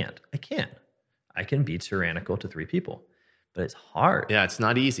saying I can't. I can. I can be tyrannical to 3 people, but it's hard. Yeah, it's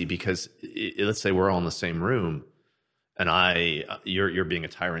not easy because let's say we're all in the same room and you're being a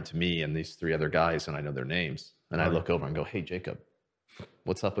tyrant to me and these 3 other guys and I know their names and I look over and go, "Hey, Jacob,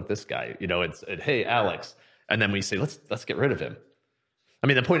 what's up with this guy?" You know, it's "Hey, Alex." And then we say, let's get rid of him. I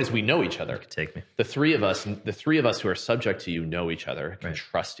mean, the point is we know each other. Take me. The three of us who are subject to you know each other, can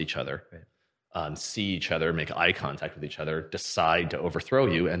trust each other, see each other, make eye contact with each other, decide to overthrow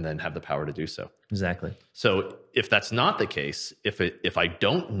you, and then have the power to do so. Exactly. So if that's not the case, if I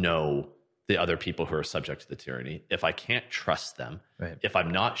don't know the other people who are subject to the tyranny, if I can't trust them, if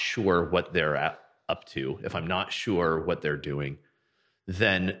I'm not sure what they're up to, if I'm not sure what they're doing,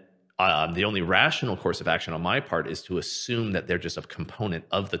 then the only rational course of action on my part is to assume that they're just a component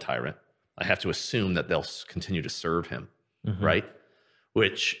of the tyrant. I have to assume that they'll continue to serve him, right?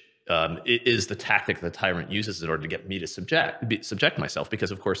 Which is the tactic the tyrant uses in order to get me to subject myself,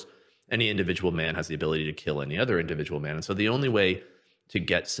 because, of course, any individual man has the ability to kill any other individual man. And so the only way to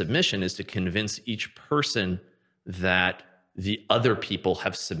get submission is to convince each person that the other people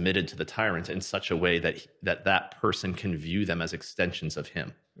have submitted to the tyrant in such a way that person can view them as extensions of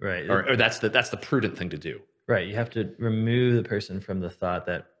him. Right. Or that's the prudent thing to do. Right. You have to remove the person from the thought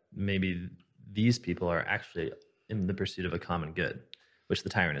that maybe these people are actually in the pursuit of a common good, which the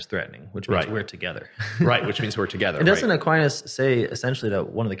tyrant is threatening, which means we're together. Right, which means we're together. And doesn't Aquinas say essentially that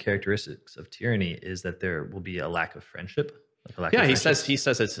one of the characteristics of tyranny is that there will be a lack of friendship? He says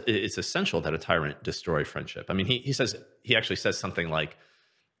it's essential that a tyrant destroy friendship. I mean, he actually says something like,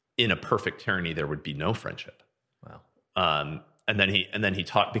 in a perfect tyranny, there would be no friendship. Wow. And then he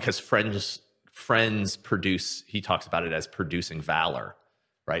talked, because friends produce, he talks about it as producing valor,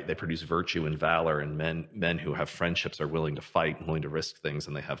 right? They produce virtue and valor, and men who have friendships are willing to fight and willing to risk things.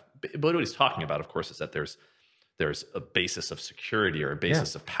 And but what he's talking about, of course, is that there's a basis of security or a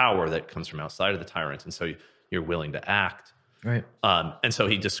basis of power that comes from outside of the tyrant. And so you're willing to act. Right. And so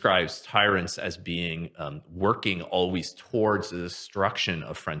he describes tyrants as being working always towards the destruction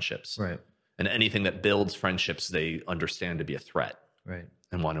of friendships. Right. And anything that builds friendships, they understand to be a threat. Right.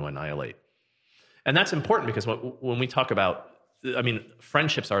 And want to annihilate. And that's important because when we talk about, I mean,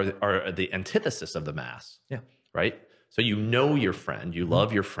 friendships are the antithesis of the mass. Yeah. Right? So you know your friend, you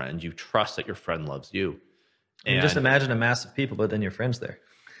love your friend, you trust that your friend loves you. And just imagine a mass of people, but then your friend's there.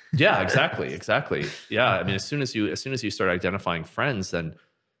 Yeah, exactly. Yeah. I mean, as soon as you start identifying friends, then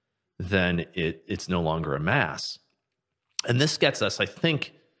it's no longer a mass. And this gets us, I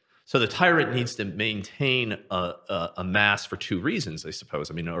think, so the tyrant needs to maintain a mass for two reasons, I suppose.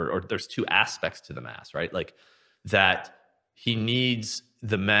 I mean, or there's two aspects to the mass, right? Like that he needs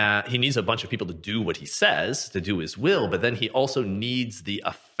he needs a bunch of people to do what he says, to do his will, but then he also needs the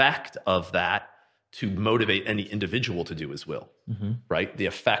effect of that to motivate any individual to do his will, right? The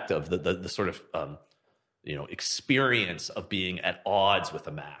effect of the sort of experience of being at odds with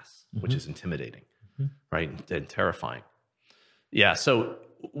the mass, which is intimidating, right, and terrifying. Yeah. So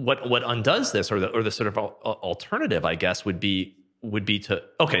what undoes this, or the sort of alternative, I guess, would be to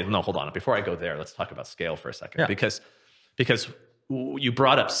hold on. Before I go there, let's talk about scale for a second, because you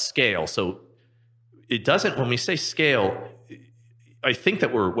brought up scale. So it doesn't. When we say scale, I think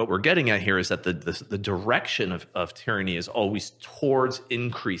that what we're getting at here is that the direction of tyranny is always towards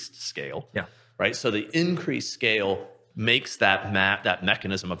increased scale. Yeah. Right. So the increased scale makes that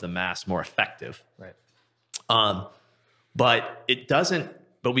mechanism of the mass more effective. Right. But it doesn't.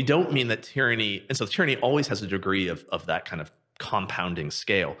 But we don't mean that tyranny, and so tyranny always has a degree of that kind of compounding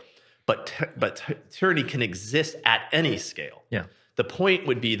scale. But tyranny can exist at any scale. Yeah. The point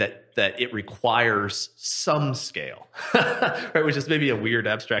would be that it requires some scale, right? Which is maybe a weird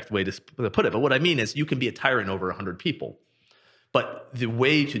abstract way to put it. But what I mean is you can be a tyrant over 100 people. But the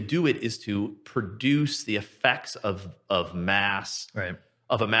way to do it is to produce the effects of mass, right,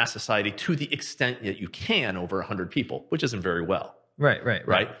 of a mass society to the extent that you can over 100 people, which isn't very well.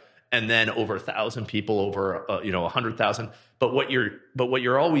 Right. And then over 1,000 people, over 100,000. But what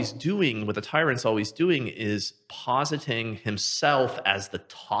you're always doing, what the tyrant's always doing, is positing himself as the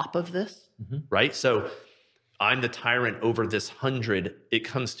top of this, right? So I'm the tyrant over this 100. It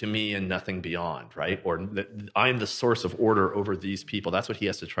comes to me and nothing beyond, right? Or I'm the source of order over these people. That's what he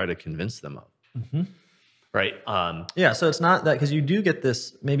has to try to convince them of, right? Yeah. So it's not that, because you do get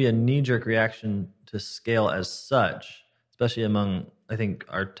this maybe a knee-jerk reaction to scale as such, especially among, I think,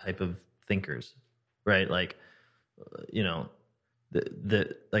 our type of thinkers, right? Like,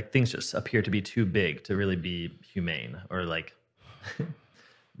 like things just appear to be too big to really be humane or like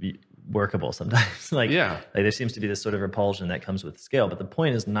be workable sometimes. Like there seems to be this sort of repulsion that comes with scale. But the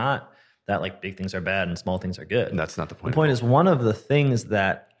point is not that like big things are bad and small things are good. And that's not the point. The point is one of the things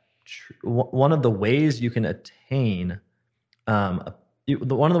that one of the ways you can attain, one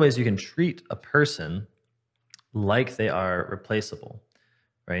of the ways you can treat a person like they are replaceable,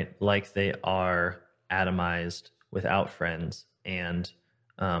 right? Like they are atomized, without friends, and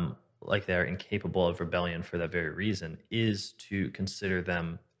like they're incapable of rebellion for that very reason, is to consider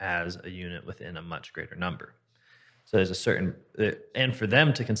them as a unit within a much greater number. So there's a certain, and for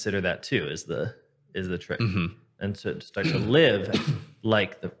them to consider that too is the trick, and to start to live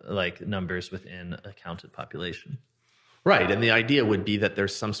like numbers within a counted population. Right, and the idea would be that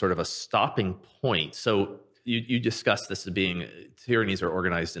there's some sort of a stopping point. So you discussed this as being tyrannies are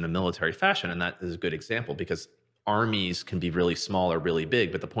organized in a military fashion, and that is a good example because armies can be really small or really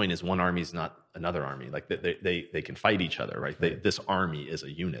big, but the point is one army is not another army. Like they can fight each other, right? This army is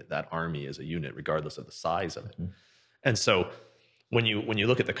a unit. That army is a unit, regardless of the size of it. And so when you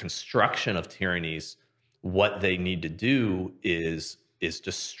look at the construction of tyrannies, what they need to do is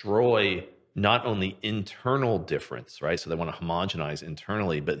destroy not only internal difference, right? So they want to homogenize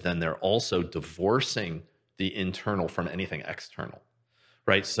internally, but then they're also divorcing the internal from anything external,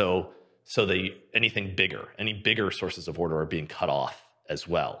 right? So any bigger sources of order are being cut off as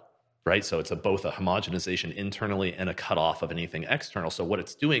well, right? So it's both a homogenization internally and a cutoff of anything external. So what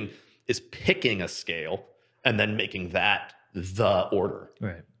it's doing is picking a scale and then making that the order.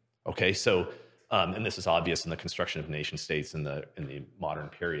 Right. Okay, so and this is obvious in the construction of nation states in the modern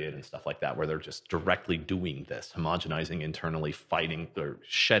period and stuff like that, where they're just directly doing this, homogenizing internally, fighting or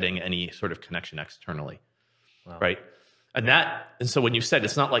shedding any sort of connection externally. Wow. Right. And so when you said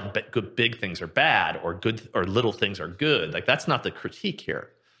it's not like big things are bad or good or little things are good, like that's not the critique here.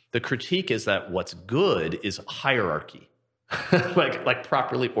 The critique is that what's good is hierarchy, like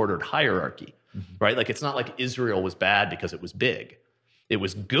properly ordered hierarchy, right? Like it's not like Israel was bad because it was big. It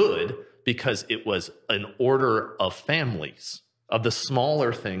was good because it was an order of families, of the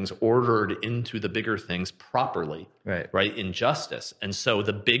smaller things ordered into the bigger things properly, right? In justice. And so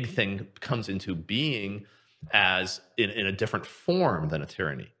the big thing comes into being as in a different form than a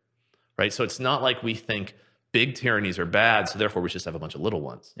tyranny, right? So it's not like we think big tyrannies are bad, so therefore we just have a bunch of little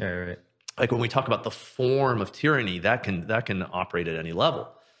ones. Yeah, right. Like when we talk about the form of tyranny, that can operate at any level.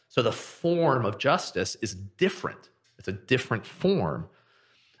 So the form of justice is different. It's a different form.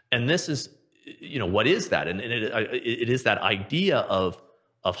 And this is, what is that? And it is that idea of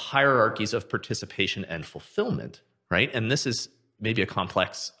hierarchies of participation and fulfillment, right? And this is maybe a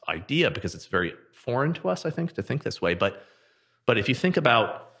complex idea because it's very foreign to us, I think, to think this way. But if you think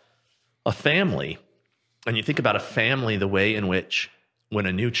about a family, and you think about a family the way in which when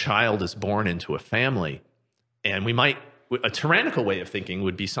a new child is born into a family, and a tyrannical way of thinking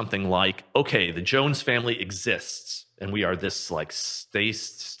would be something like, okay, the Jones family exists, and we are this like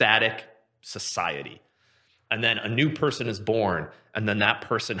static society. And then a new person is born, and then that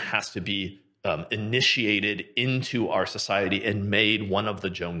person has to be initiated into our society and made one of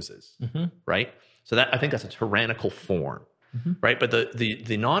the Joneses, right? So I think that's a tyrannical form, right? But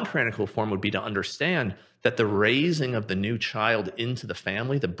the non-tyrannical form would be to understand that the raising of the new child into the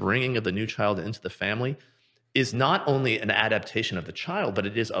family, the bringing of the new child into the family, is not only an adaptation of the child, but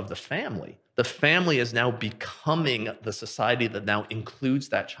it is of the family. The family is now becoming the society that now includes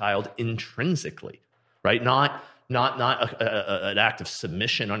that child intrinsically, right? Not an act of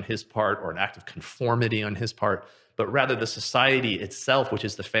submission on his part or an act of conformity on his part, but rather the society itself, which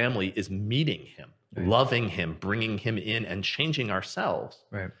is the family, is meeting him, loving him, bringing him in, and changing ourselves,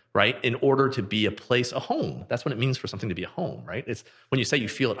 right? In order to be a place, a home. That's what it means for something to be a home, right? It's when you say you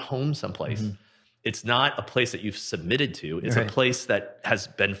feel at home someplace, it's not a place that you've submitted to. It's a place that has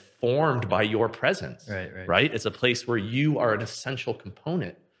been formed by your presence, right? It's a place where you are an essential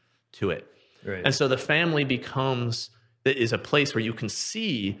component to it. Right. And so the family is a place where you can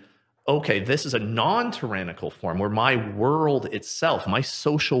see, okay, this is a non-tyrannical form where my world itself, my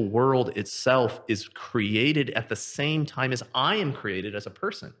social world itself is created at the same time as I am created as a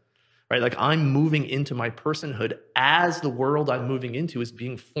person, right? Like I'm moving into my personhood as the world I'm moving into is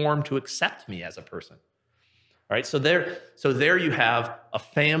being formed to accept me as a person, right? So there you have a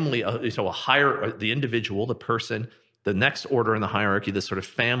family, the individual, the person, the next order in the hierarchy, this sort of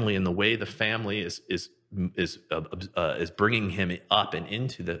family, and the way the family is bringing him up and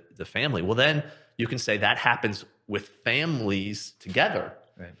into the family. Well, then you can say that happens with families together,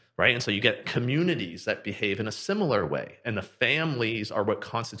 right? And so you get communities that behave in a similar way, and the families are what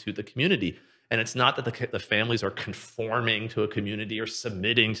constitute the community. And it's not that the families are conforming to a community or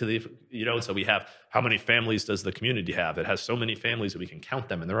submitting to so we have, how many families does the community have? It has so many families that we can count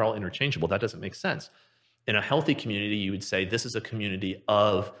them, and they're all interchangeable. That doesn't make sense. In a healthy community, you would say this is a community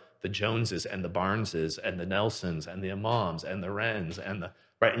of the Joneses and the Barneses and the Nelsons and the Imams and the Wrens and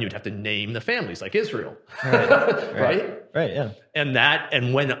and you'd have to name the families like Israel, right? Right, yeah.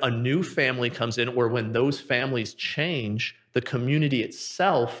 And when a new family comes in, or when those families change, the community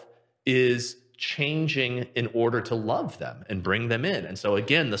itself is changing in order to love them and bring them in. And so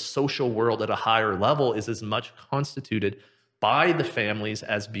again, the social world at a higher level is as much constituted by the families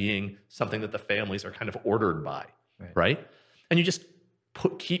as being something that the families are kind of ordered by, right? And you just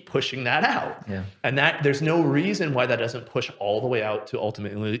keep pushing that out. Yeah. And there's no reason why that doesn't push all the way out to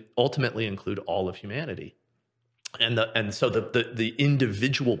ultimately include all of humanity. And so the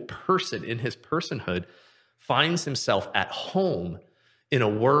individual person in his personhood finds himself at home in a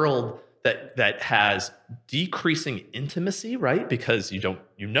world that has decreasing intimacy, right? Because you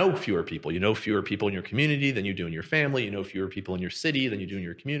know fewer people. You know fewer people in your community than you do in your family. You know fewer people in your city than you do in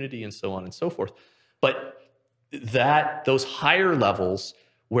your community, and so on and so forth. But those higher levels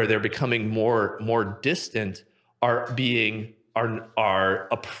where they're becoming more distant are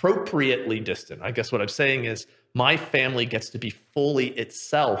appropriately distant. I guess what I'm saying is my family gets to be fully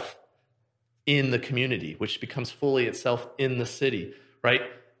itself in the community, which becomes fully itself in the city, right?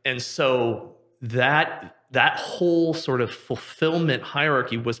 And so that whole sort of fulfillment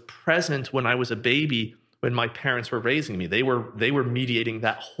hierarchy was present when I was a baby when my parents were raising me. They were mediating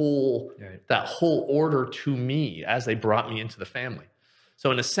that whole order to me as they brought me into the family.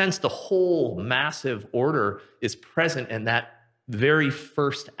 So in a sense, the whole massive order is present in that very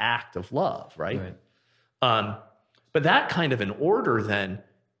first act of love, right? But that kind of an order then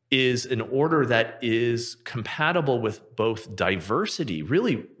is an order that is compatible with both diversity,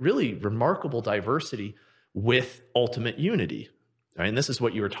 really, really remarkable diversity, with ultimate unity. Right? And this is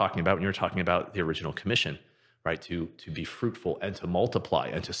what you were talking about when you were talking about the original commission, right? To be fruitful and to multiply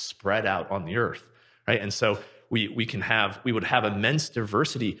and to spread out on the earth, right? And so we would have immense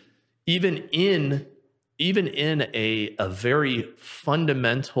diversity, even in a very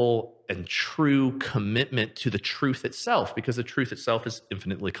fundamental and true commitment to the truth itself, because the truth itself is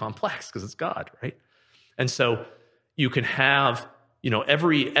infinitely complex because it's God, right? And so you can have,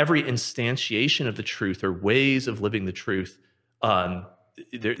 every instantiation of the truth or ways of living the truth.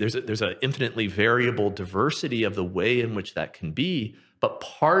 There's an infinitely variable diversity of the way in which that can be, but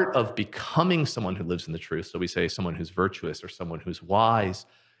part of becoming someone who lives in the truth, so we say someone who's virtuous or someone who's wise,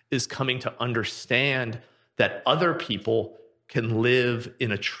 is coming to understand that other people can live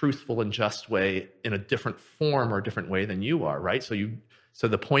in a truthful and just way in a different form or a different way than you are, right? So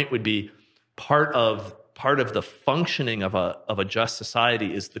the point would be part of the functioning of a just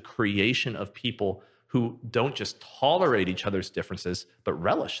society is the creation of people who don't just tolerate each other's differences, but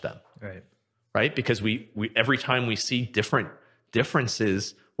relish them. Right? Because we every time we see different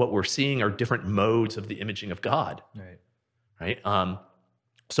differences, what we're seeing are different modes of the imaging of God. Right?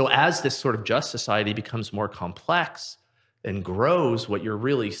 So as this sort of just society becomes more complex and grows, what you're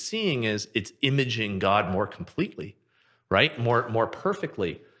really seeing is it's imaging God more completely, right? More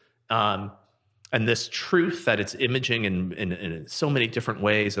perfectly. And this truth that it's imaging in so many different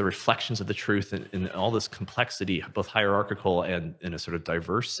ways, the reflections of the truth in all this complexity, both hierarchical and in a sort of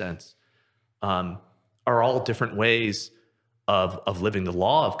diverse sense, are all different ways of living the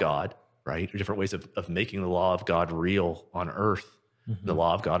law of God, right? Or different ways of making the law of God real on earth. The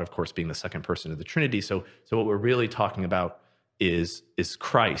law of God, of course, being the second person of the Trinity. So what we're really talking about is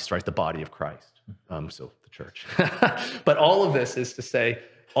Christ, right? The body of Christ. So the church. But all of this is to say,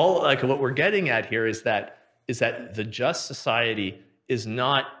 what we're getting at here is that the just society is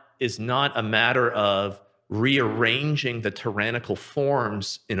not a matter of rearranging the tyrannical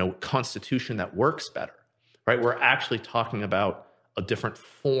forms in a constitution that works better, right? We're actually talking about a different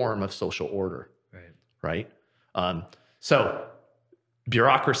form of social order, right? So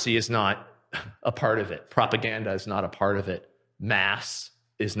bureaucracy is not a part of it. Propaganda is not a part of it. Mass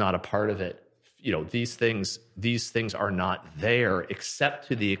is not a part of it. These things are not there, except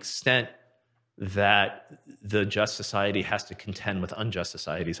to the extent that the just society has to contend with unjust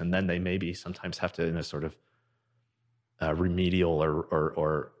societies, and then they maybe sometimes have to, in a sort of remedial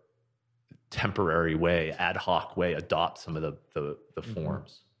or temporary way, ad hoc way, adopt some of the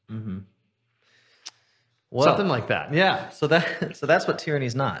forms. Well, something like that. Yeah. So that's what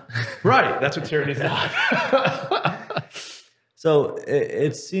tyranny's not. Right. That's what tyranny's not. So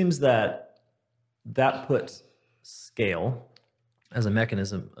it seems that puts scale as a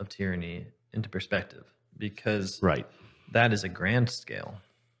mechanism of tyranny into perspective, because that is a grand scale.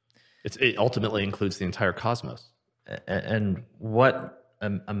 It ultimately includes the entire cosmos. And what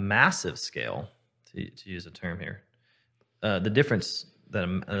a massive scale, to use a term here, the difference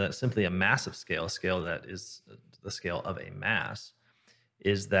that simply a massive scale, a scale that is the scale of a mass,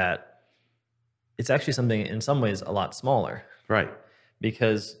 is that it's actually something in some ways a lot smaller. Right.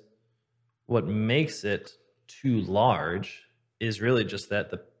 Because what makes it too large is really just that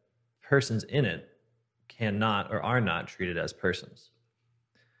the persons in it cannot or are not treated as persons.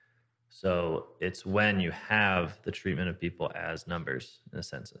 So it's when you have the treatment of people as numbers in a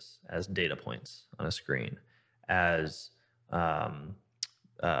census, as data points on a screen, as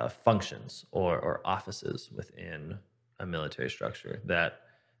functions or offices within a military structure that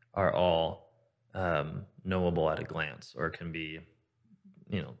are all knowable at a glance, or can be,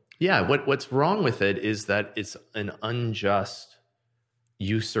 Yeah, what's wrong with it is that it's an unjust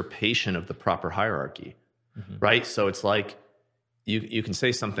usurpation of the proper hierarchy, right? So it's like you can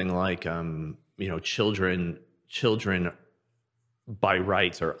say something like, children by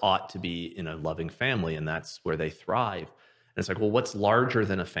rights or ought to be in a loving family, and that's where they thrive. And it's like, well, what's larger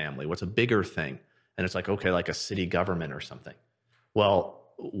than a family? What's a bigger thing? And it's like, okay, like a city government or something. Well,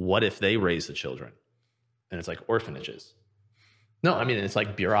 what if they raise the children? And it's like orphanages. No, I mean, it's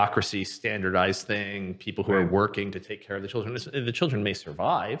like bureaucracy, standardized thing, people who are working to take care of the children. The children may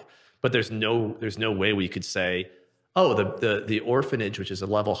survive, but there's no way we could say, oh, the orphanage, which is a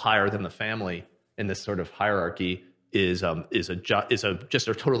level higher than the family in this sort of hierarchy, is just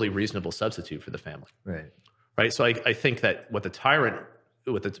a totally reasonable substitute for the family. Right. So I think that what the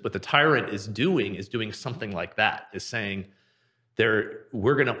tyrant is doing something like that, is saying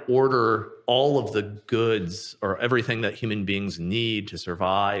we're going to order all of the goods or everything that human beings need to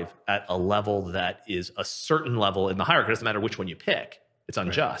survive at a level that is a certain level in the hierarchy. It doesn't matter which one you pick. It's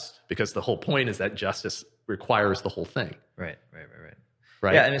unjust, because the whole point is that justice requires the whole thing. Right.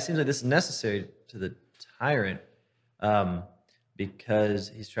 Yeah, and it seems like this is necessary to the tyrant because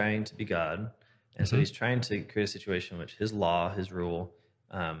he's trying to be God. And so he's trying to create a situation in which his law, his rule,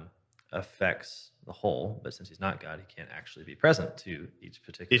 affects the whole. But since he's not God, he can't actually be present to each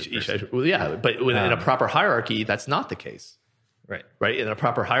particular person. Yeah, but in a proper hierarchy, that's not the case. Right. In a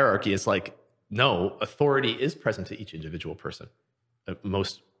proper hierarchy, it's like, no, authority is present to each individual person,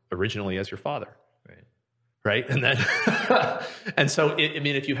 most originally as your father. Right. And then, and so, I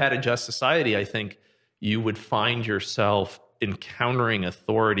mean, if you had a just society, I think you would find yourself encountering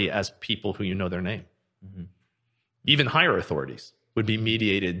authority as people who you know their name. Even higher authorities would be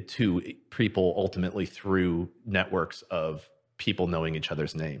mediated to people ultimately through networks of people knowing each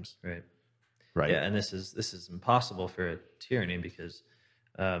other's names. Right. Yeah, and this is impossible for a tyranny because,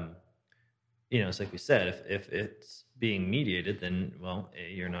 it's like we said, if it's being mediated, then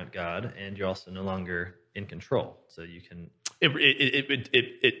you're not God, and you're also no longer in control. So you can.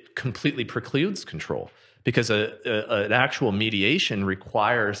 It completely precludes control, because an actual mediation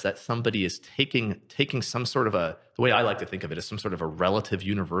requires that somebody is taking some sort of the way I like to think of it is some sort of a relative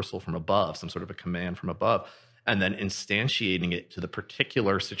universal from above, some sort of a command from above, and then instantiating it to the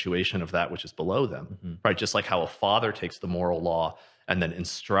particular situation of that which is below them, right? Just like how a father takes the moral law and then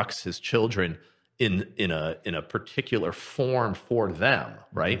instructs his children in a particular form for them,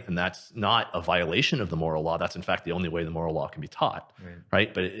 right? And that's not a violation of the moral law. That's in fact the only way the moral law can be taught,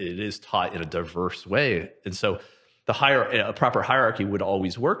 right? But it is taught in a diverse way, and so a proper hierarchy would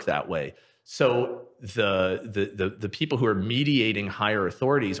always work that way. So the people who are mediating higher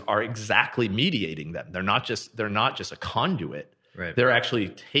authorities are exactly mediating them. They're not just a conduit. They're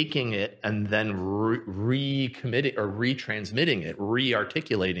actually taking it and then recommitting or retransmitting it,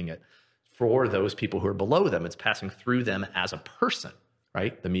 re-articulating it for those people who are below them. It's passing through them as a person,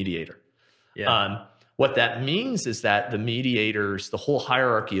 right? The mediator. What that means is that the mediators, the whole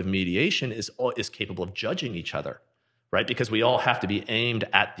hierarchy of mediation is capable of judging each other, right? Because we all have to be aimed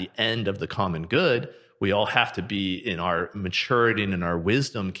at the end of the common good. We all have to be, in our maturity and in our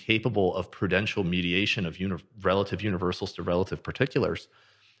wisdom, capable of prudential mediation of relative universals to relative particulars.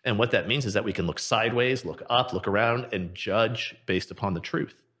 And what that means is that we can look sideways, look up, look around, and judge based upon the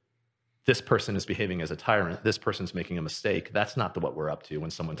truth. This person is behaving as a tyrant. This person's making a mistake. That's not what we're up to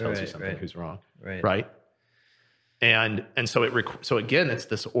when someone tells you something who's wrong, right? And so again, it's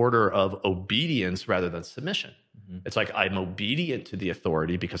this order of obedience rather than submission. It's like, I'm obedient to the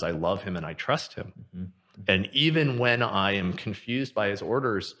authority because I love him and I trust him. And even when I am confused by his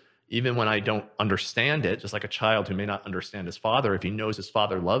orders, even when I don't understand it, just like a child who may not understand his father, if he knows his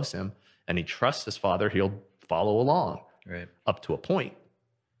father loves him and he trusts his father, he'll follow along up to a point.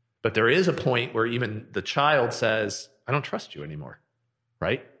 But there is a point where even the child says, I don't trust you anymore,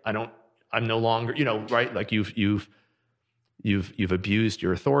 right? I'm no longer, right? Like you've abused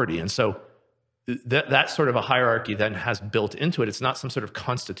your authority. And so that sort of a hierarchy then has built into it. It's not some sort of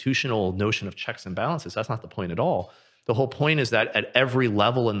constitutional notion of checks and balances. That's not the point at all. The whole point is that at every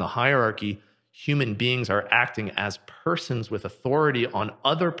level in the hierarchy, human beings are acting as persons with authority on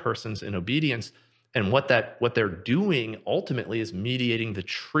other persons in obedience. And what they're doing ultimately is mediating the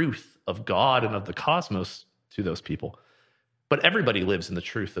truth of God and of the cosmos to those people. But everybody lives in the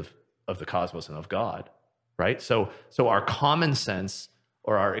truth of the cosmos and of God, right? So our common sense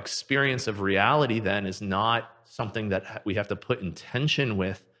or our experience of reality then is not something that we have to put in tension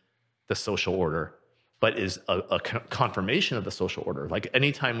with the social order, but is a confirmation of the social order. Like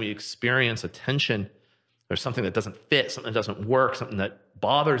anytime we experience a tension, there's something that doesn't fit, something that doesn't work, something that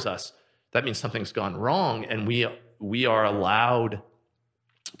bothers us, that means something's gone wrong, and we are allowed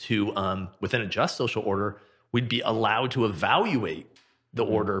to, within a just social order, we'd be allowed to evaluate the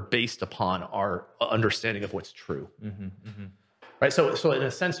order based upon our understanding of what's true. Right? So in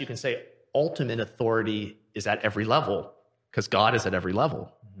a sense, you can say ultimate authority is at every level because God is at every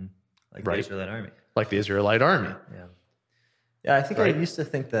level. Like the Israelite army. Like the Israelite army. Yeah, I think I used to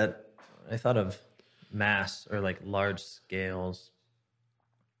think that, I thought of mass or like large scales.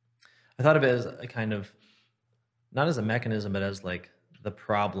 I thought of it as a kind of, not as a mechanism, but as like the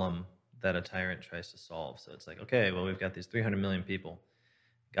problem that a tyrant tries to solve. So it's like, okay, well, we've got these 300 million people.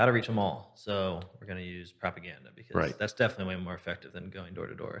 Got to reach them all. So we're going to use propaganda because that's definitely way more effective than going door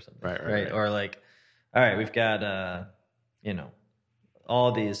to door or something. Right. Or like, all right, we've got, you know,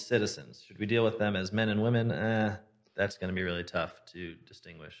 all these citizens. Should we deal with them as men and women? That's going to be really tough to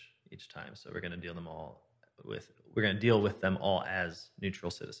distinguish each time. So we're going to deal with them all as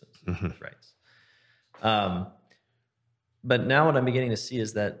neutral citizens with rights. But now what I'm beginning to see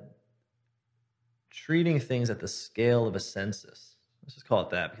is that treating things at the scale of a census, let's just call it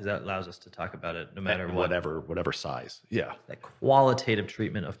that, because that allows us to talk about it no matter what. Whatever size. Yeah. That qualitative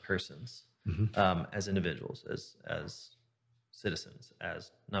treatment of persons as individuals, as citizens,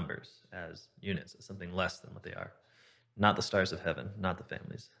 as numbers, as units, as something less than what they are. Not the stars of heaven, not the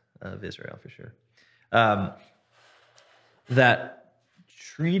families of Israel, for sure. That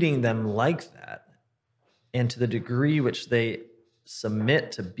treating them like that, and to the degree which they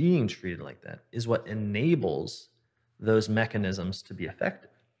submit to being treated like that, is what enables those mechanisms to be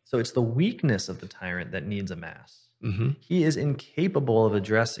effective. So it's the weakness of the tyrant that needs a mass. He is incapable of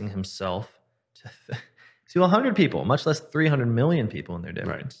addressing himself to 100 people, much less 300 million people in their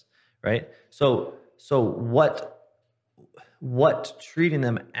difference, right? So what treating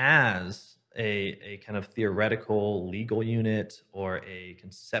them as a kind of theoretical legal unit or a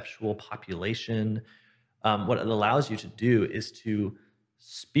conceptual population, what it allows you to do is to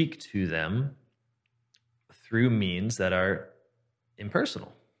speak to them through means that are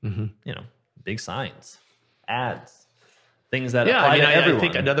impersonal. Big signs, ads, things that apply to everyone. I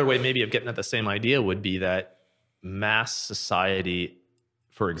think another way maybe of getting at the same idea would be that mass society,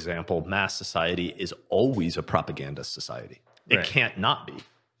 for example, mass society is always a propaganda society. It can't not be.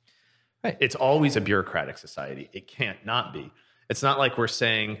 Right. It's always a bureaucratic society. It can't not be. It's not like we're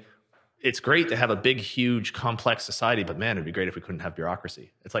saying it's great to have a big, huge, complex society, but man, it'd be great if we couldn't have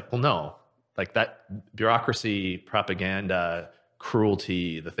bureaucracy. It's like, well, no, like that bureaucracy, propaganda,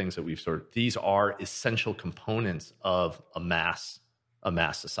 cruelty, the things that these are essential components of a mass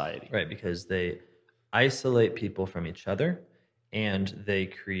society. Right, because they isolate people from each other and they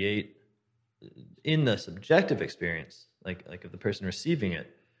create, in the subjective experience, like of the person receiving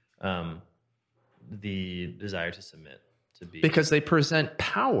it, the desire to submit, to be. Because they present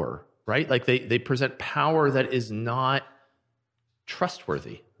power, right? Like they present power that is not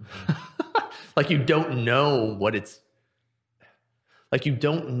trustworthy. Like you don't know what it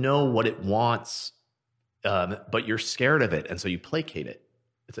wants, but you're scared of it, and so you placate it.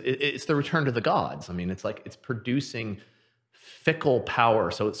 It's the return to the gods. I mean, it's like it's producing fickle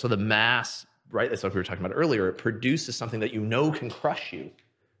power. So the mass, right? That's what we were talking about earlier. It produces something that you know can crush you,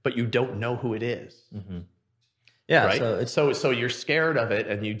 but you don't know who it is. Yeah. Right. So you're scared of it,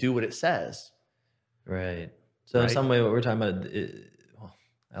 and you do what it says. Right. So in some way, what we're talking about,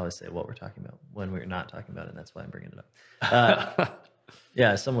 I always say what we're talking about when we're not talking about it, and that's why I'm bringing it up.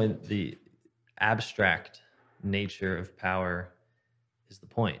 Yeah, some way the abstract nature of power is the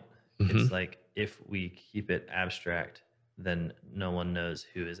point. It's like if we keep it abstract, then no one knows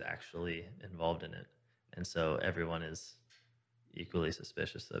who is actually involved in it. And so everyone is equally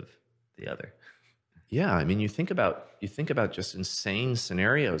suspicious of the other. Yeah, I mean, you think about just insane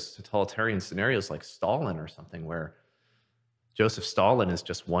scenarios, totalitarian scenarios like Stalin or something, where Joseph Stalin is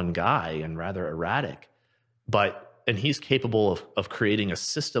just one guy and rather erratic, and he's capable of creating a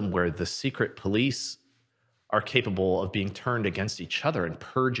system where the secret police are capable of being turned against each other and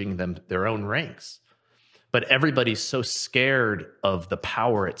purging their own ranks. But everybody's so scared of the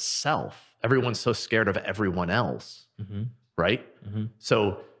power itself. Everyone's so scared of everyone else, right?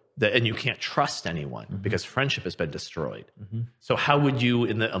 So and you can't trust anyone because friendship has been destroyed. So how would you,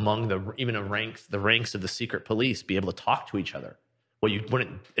 among the ranks of the secret police, be able to talk to each other? Well, you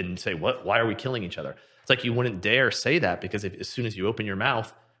wouldn't, and say, why are we killing each other? It's like you wouldn't dare say that, because as soon as you open your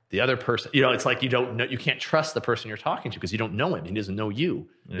mouth, the other person, it's like you don't know, you can't trust the person you're talking to because you don't know him. He doesn't know you.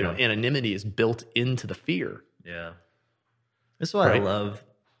 Yeah. Anonymity is built into the fear. Yeah. That's why I love,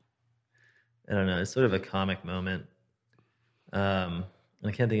 I don't know, it's sort of a comic moment. I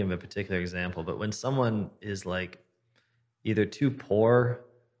can't think of a particular example, but when someone is like either too poor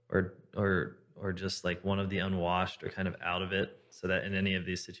or just like one of the unwashed or kind of out of it, so that in any of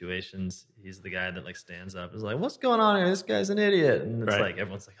these situations, he's the guy that like stands up and is like, what's going on here? This guy's an idiot. And it's like,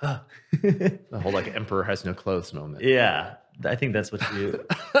 everyone's like, oh. The whole like emperor has no clothes moment. Yeah. I think that's what you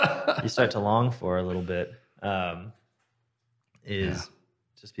start to long for a little bit, is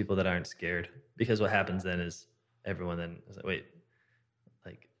just people that aren't scared. Because what happens then is everyone then is like, wait,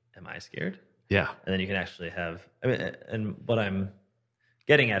 like, am I scared? Yeah. And then you can actually have, and what I'm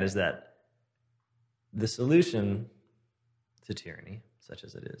getting at is that the solution to tyranny, such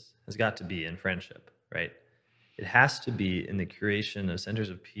as it is, has got to be in friendship, right? It has to be in the creation of centers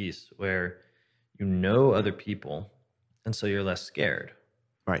of peace where you know other people, and so you're less scared.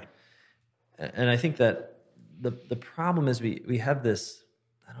 Right. And I think that the problem is we have this,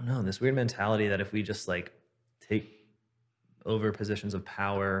 I don't know, this weird mentality that if we just like take over positions of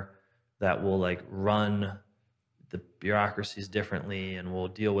power, that will like run the bureaucracies differently and we'll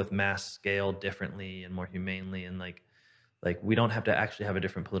deal with mass scale differently and more humanely, and like we don't have to actually have a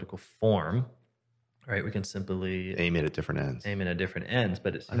different political form, right? We can simply aim it at different ends.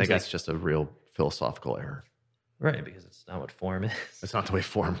 But it seems I think that's just a real philosophical error, right? Because it's not what form is. It's not the way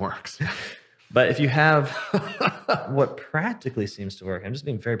form works. But if you have what practically seems to work, I'm just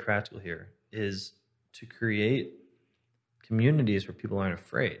being very practical here, is to create communities where people aren't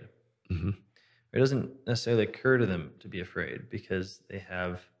afraid. Mm-hmm. It doesn't necessarily occur to them to be afraid because they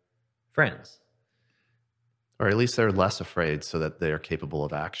have friends. Or at least they're less afraid so that they are capable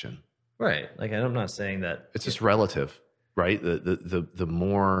of action. Right. Like, I'm not saying that. It's just relative, right? The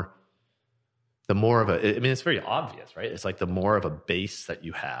more of a, I mean, it's very obvious, right? It's like the more of a base that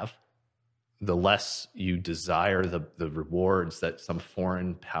you have, the less you desire the rewards that some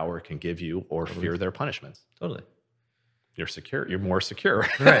foreign power can give you or fear their punishments. Totally. You're secure. You're more secure.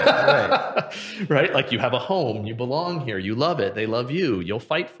 Right. Right? Like you have a home, you belong here, you love it, they love you, you'll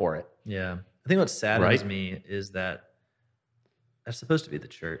fight for it. Yeah. I think what saddens me is that that's supposed to be the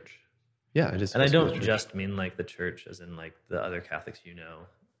church. Yeah, it is. And I don't just mean like the church as in like the other Catholics,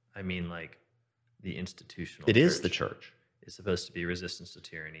 I mean like the institutional church. It is the church. Is supposed to be resistance to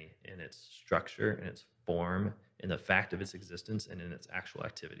tyranny in its structure, in its form, in the fact of its existence, and in its actual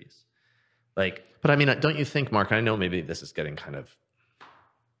activities. Like, but I mean, don't you think, Mark? I know maybe this is getting kind of,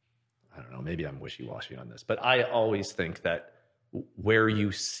 I don't know, maybe I'm wishy-washy on this, but I always think that where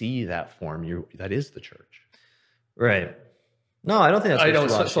you see that form, that is the church, right? No, I don't think that's. I know.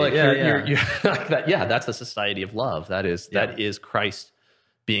 So like, you're that's the society of love. That is Christ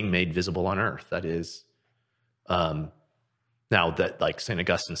being made visible on earth. That is. Now that, like St.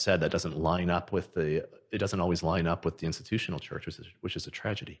 Augustine said, that doesn't line up with it doesn't always line up with the institutional church, which is a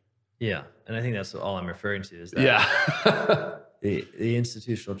tragedy. Yeah, and I think that's all I'm referring to is that the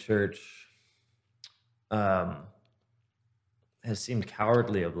institutional church has seemed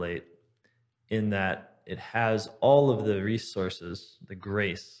cowardly of late in that it has all of the resources, the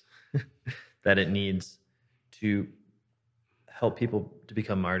grace that it needs to help people to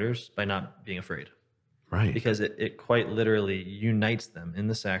become martyrs by not being afraid. Right. Because it quite literally unites them in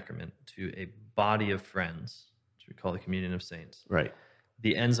the sacrament to a body of friends, which we call the communion of saints. Right.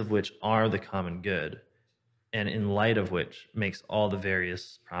 The ends of which are the common good, and in light of which makes all the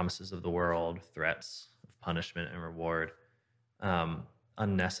various promises of the world, threats of punishment and reward,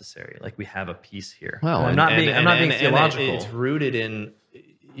 unnecessary. Like, we have a peace here. Well, I'm not being theological. And it's rooted in,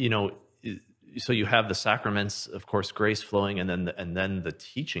 so you have the sacraments, of course, grace flowing, and then the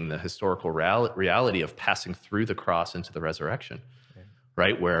teaching, the historical reality of passing through the cross into the resurrection,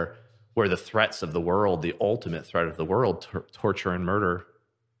 right? Where the threats of the world, the ultimate threat of the world, torture and murder,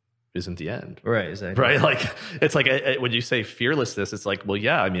 isn't the end. Right, exactly. Right, like it's like when you say fearlessness, it's like, well,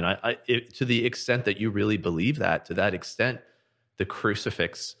 yeah. I mean, to the extent that you really believe that, to that extent, the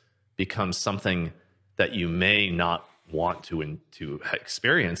crucifix becomes something that you may not want to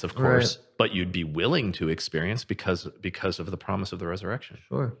experience, of course, but you'd be willing to experience because of the promise of the resurrection.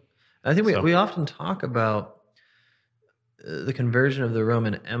 Sure. I think we often talk about the conversion of the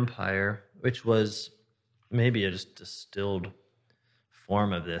Roman Empire, which was maybe a just distilled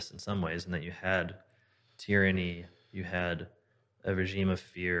form of this in some ways, in that you had tyranny, you had a regime of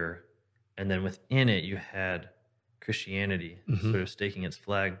fear, and then within it you had Christianity sort of staking its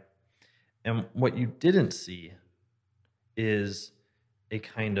flag. And what you didn't see is a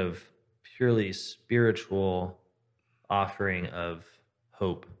kind of purely spiritual offering of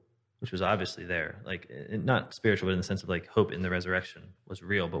hope, which was obviously there. Like, not spiritual, but in the sense of like hope in the resurrection was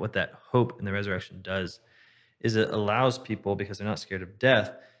real. But what that hope in the resurrection does is it allows people, because they're not scared of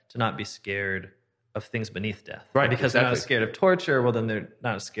death, to not be scared of things beneath death. Right. Because they're not scared of torture, well, then they're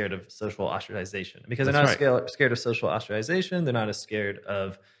not as scared of social ostracization. Because they're not scared of social ostracization, they're not as scared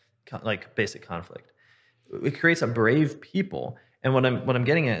of like basic conflict. It creates a brave people. And what I'm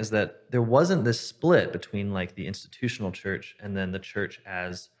getting at is that there wasn't this split between like the institutional church and then the church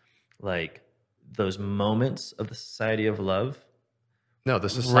as like those moments of the society of love. No, the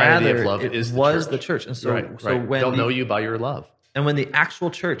society of love was the church. And so, right. When they'll know you by your love. And when the actual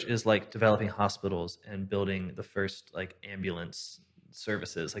church is like developing hospitals and building the first like ambulance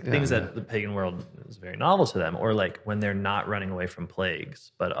services, like things that the pagan world is very novel to them, or like when they're not running away from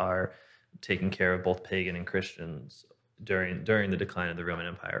plagues, but are taking care of both pagan and Christians during the decline of the Roman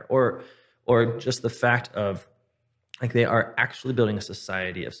Empire, or just the fact of like they are actually building a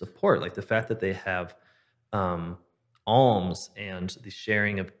society of support, like the fact that they have alms and the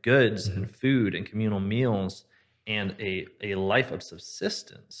sharing of goods and food and communal meals and a life of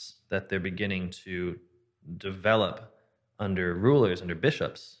subsistence that they're beginning to develop under rulers, under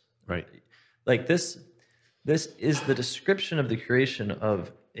bishops. Right. Like this is the description of the creation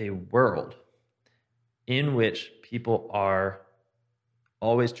of a world in which people are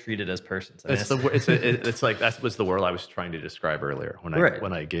always treated as persons. It's like that was the world I was trying to describe earlier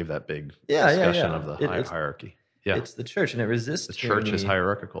when I gave that big discussion of the hierarchy. Yeah, it's the church, and it resists. The church is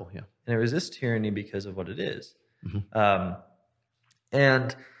hierarchical. Yeah, and it resists tyranny because of what it is.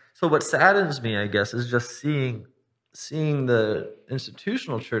 And so, what saddens me, I guess, is just seeing the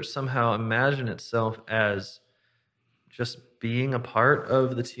institutional church somehow imagine itself as just being a part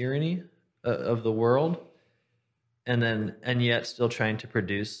of the tyranny of the world, and yet still trying to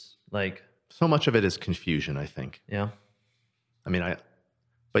produce like so much of it is confusion, I think. Yeah. I mean, I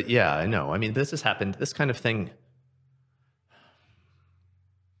know. I mean, this has happened. This kind of thing.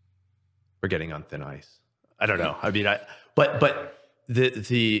 We're getting on thin ice. I don't know. I mean, but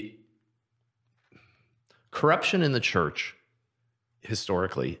the corruption in the church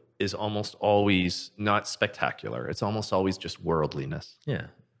historically is almost always not spectacular. It's almost always just worldliness. Yeah.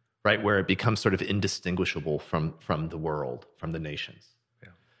 Right, where it becomes sort of indistinguishable from the world, from the nations. Yeah.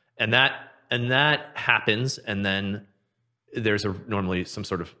 And that happens, and then there's normally some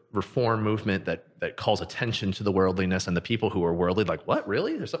sort of reform movement that calls attention to the worldliness, and the people who are worldly, like, what,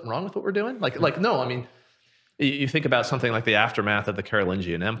 really? There's something wrong with what we're doing? Like no, I mean, you think about something like the aftermath of the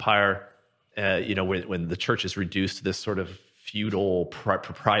Carolingian Empire, when the church is reduced to this sort of feudal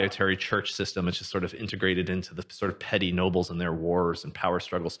proprietary church system. It's just sort of integrated into the sort of petty nobles and their wars and power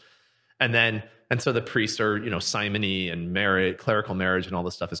struggles. And so the priests are, simony and clerical marriage and all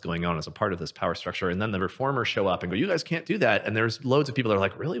this stuff is going on as a part of this power structure. And then the reformers show up and go, you guys can't do that. And there's loads of people that are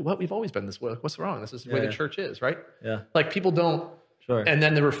like, really? What? We've always been this way. Like, what's wrong? This is the way the church is, right? Yeah. Like people don't. Sure. And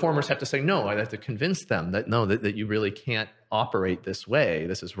then the reformers have to say, no, I have to convince them that no, that you really can't operate this way.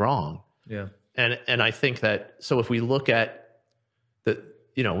 This is wrong. Yeah. And I think that, so if we look at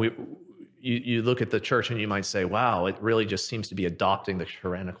you look at the church and you might say, wow, it really just seems to be adopting the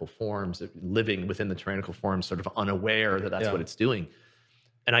tyrannical forms, living within the tyrannical forms, sort of unaware that that's what it's doing.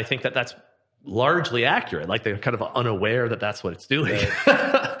 And I think that that's largely accurate. Like they're kind of unaware that that's what it's doing.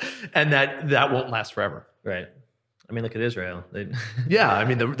 Right. And that won't last forever. Right. I mean, look at Israel. Yeah. I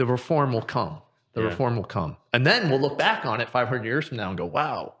mean, the reform will come. The reform will come. And then we'll look back on it 500 years from now and go,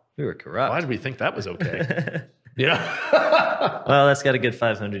 wow, we were corrupt. Why did we think that was okay? Well, that's got a good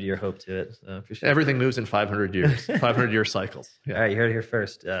 500-year hope to it. So everything moves in 500 years, 500-year cycles. Yeah. All right, you heard it here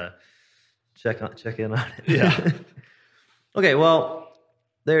first. Check in on it. Yeah. Okay, well,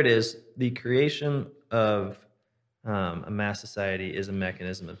 there it is. The creation of a mass society is a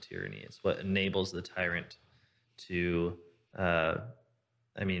mechanism of tyranny. It's what enables the tyrant to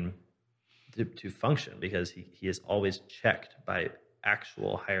function, because he is always checked by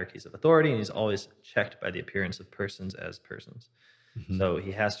actual hierarchies of authority, and he's always checked by the appearance of persons as persons. Mm-hmm. So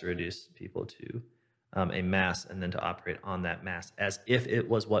he has to reduce people to a mass, and then to operate on that mass as if it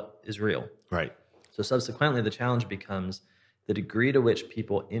was what is real. Right. So subsequently, the challenge becomes the degree to which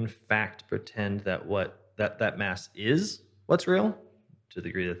people in fact pretend that that mass is what's real, to the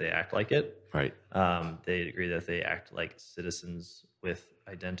degree that they act like it. Right. They agree that they act like citizens with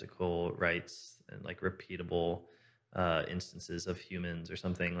identical rights and like repeatable instances of humans or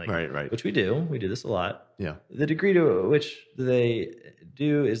something like, right. Which we do this a lot. Yeah. The degree to which they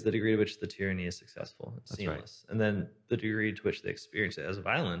do is the degree to which the tyranny is successful. It's seamless. Right. And then the degree to which they experience it as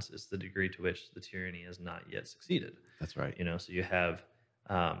violence is the degree to which the tyranny has not yet succeeded. That's right. So you have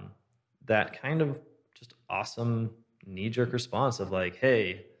that kind of just awesome knee-jerk response of like,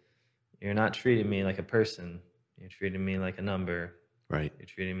 hey, you're not treating me like a person. You're treating me like a number. Right. You're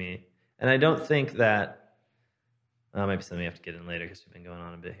treating me. And I don't think that might be something we have to get in later because we've been going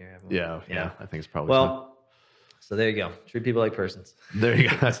on a bit here. Yeah. I think it's probably well. So there you go. Treat people like persons. There you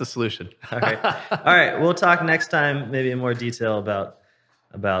go. That's the solution. All right. We'll talk next time, maybe in more detail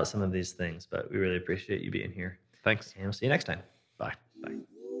about some of these things. But we really appreciate you being here. Thanks. And we'll see you next time.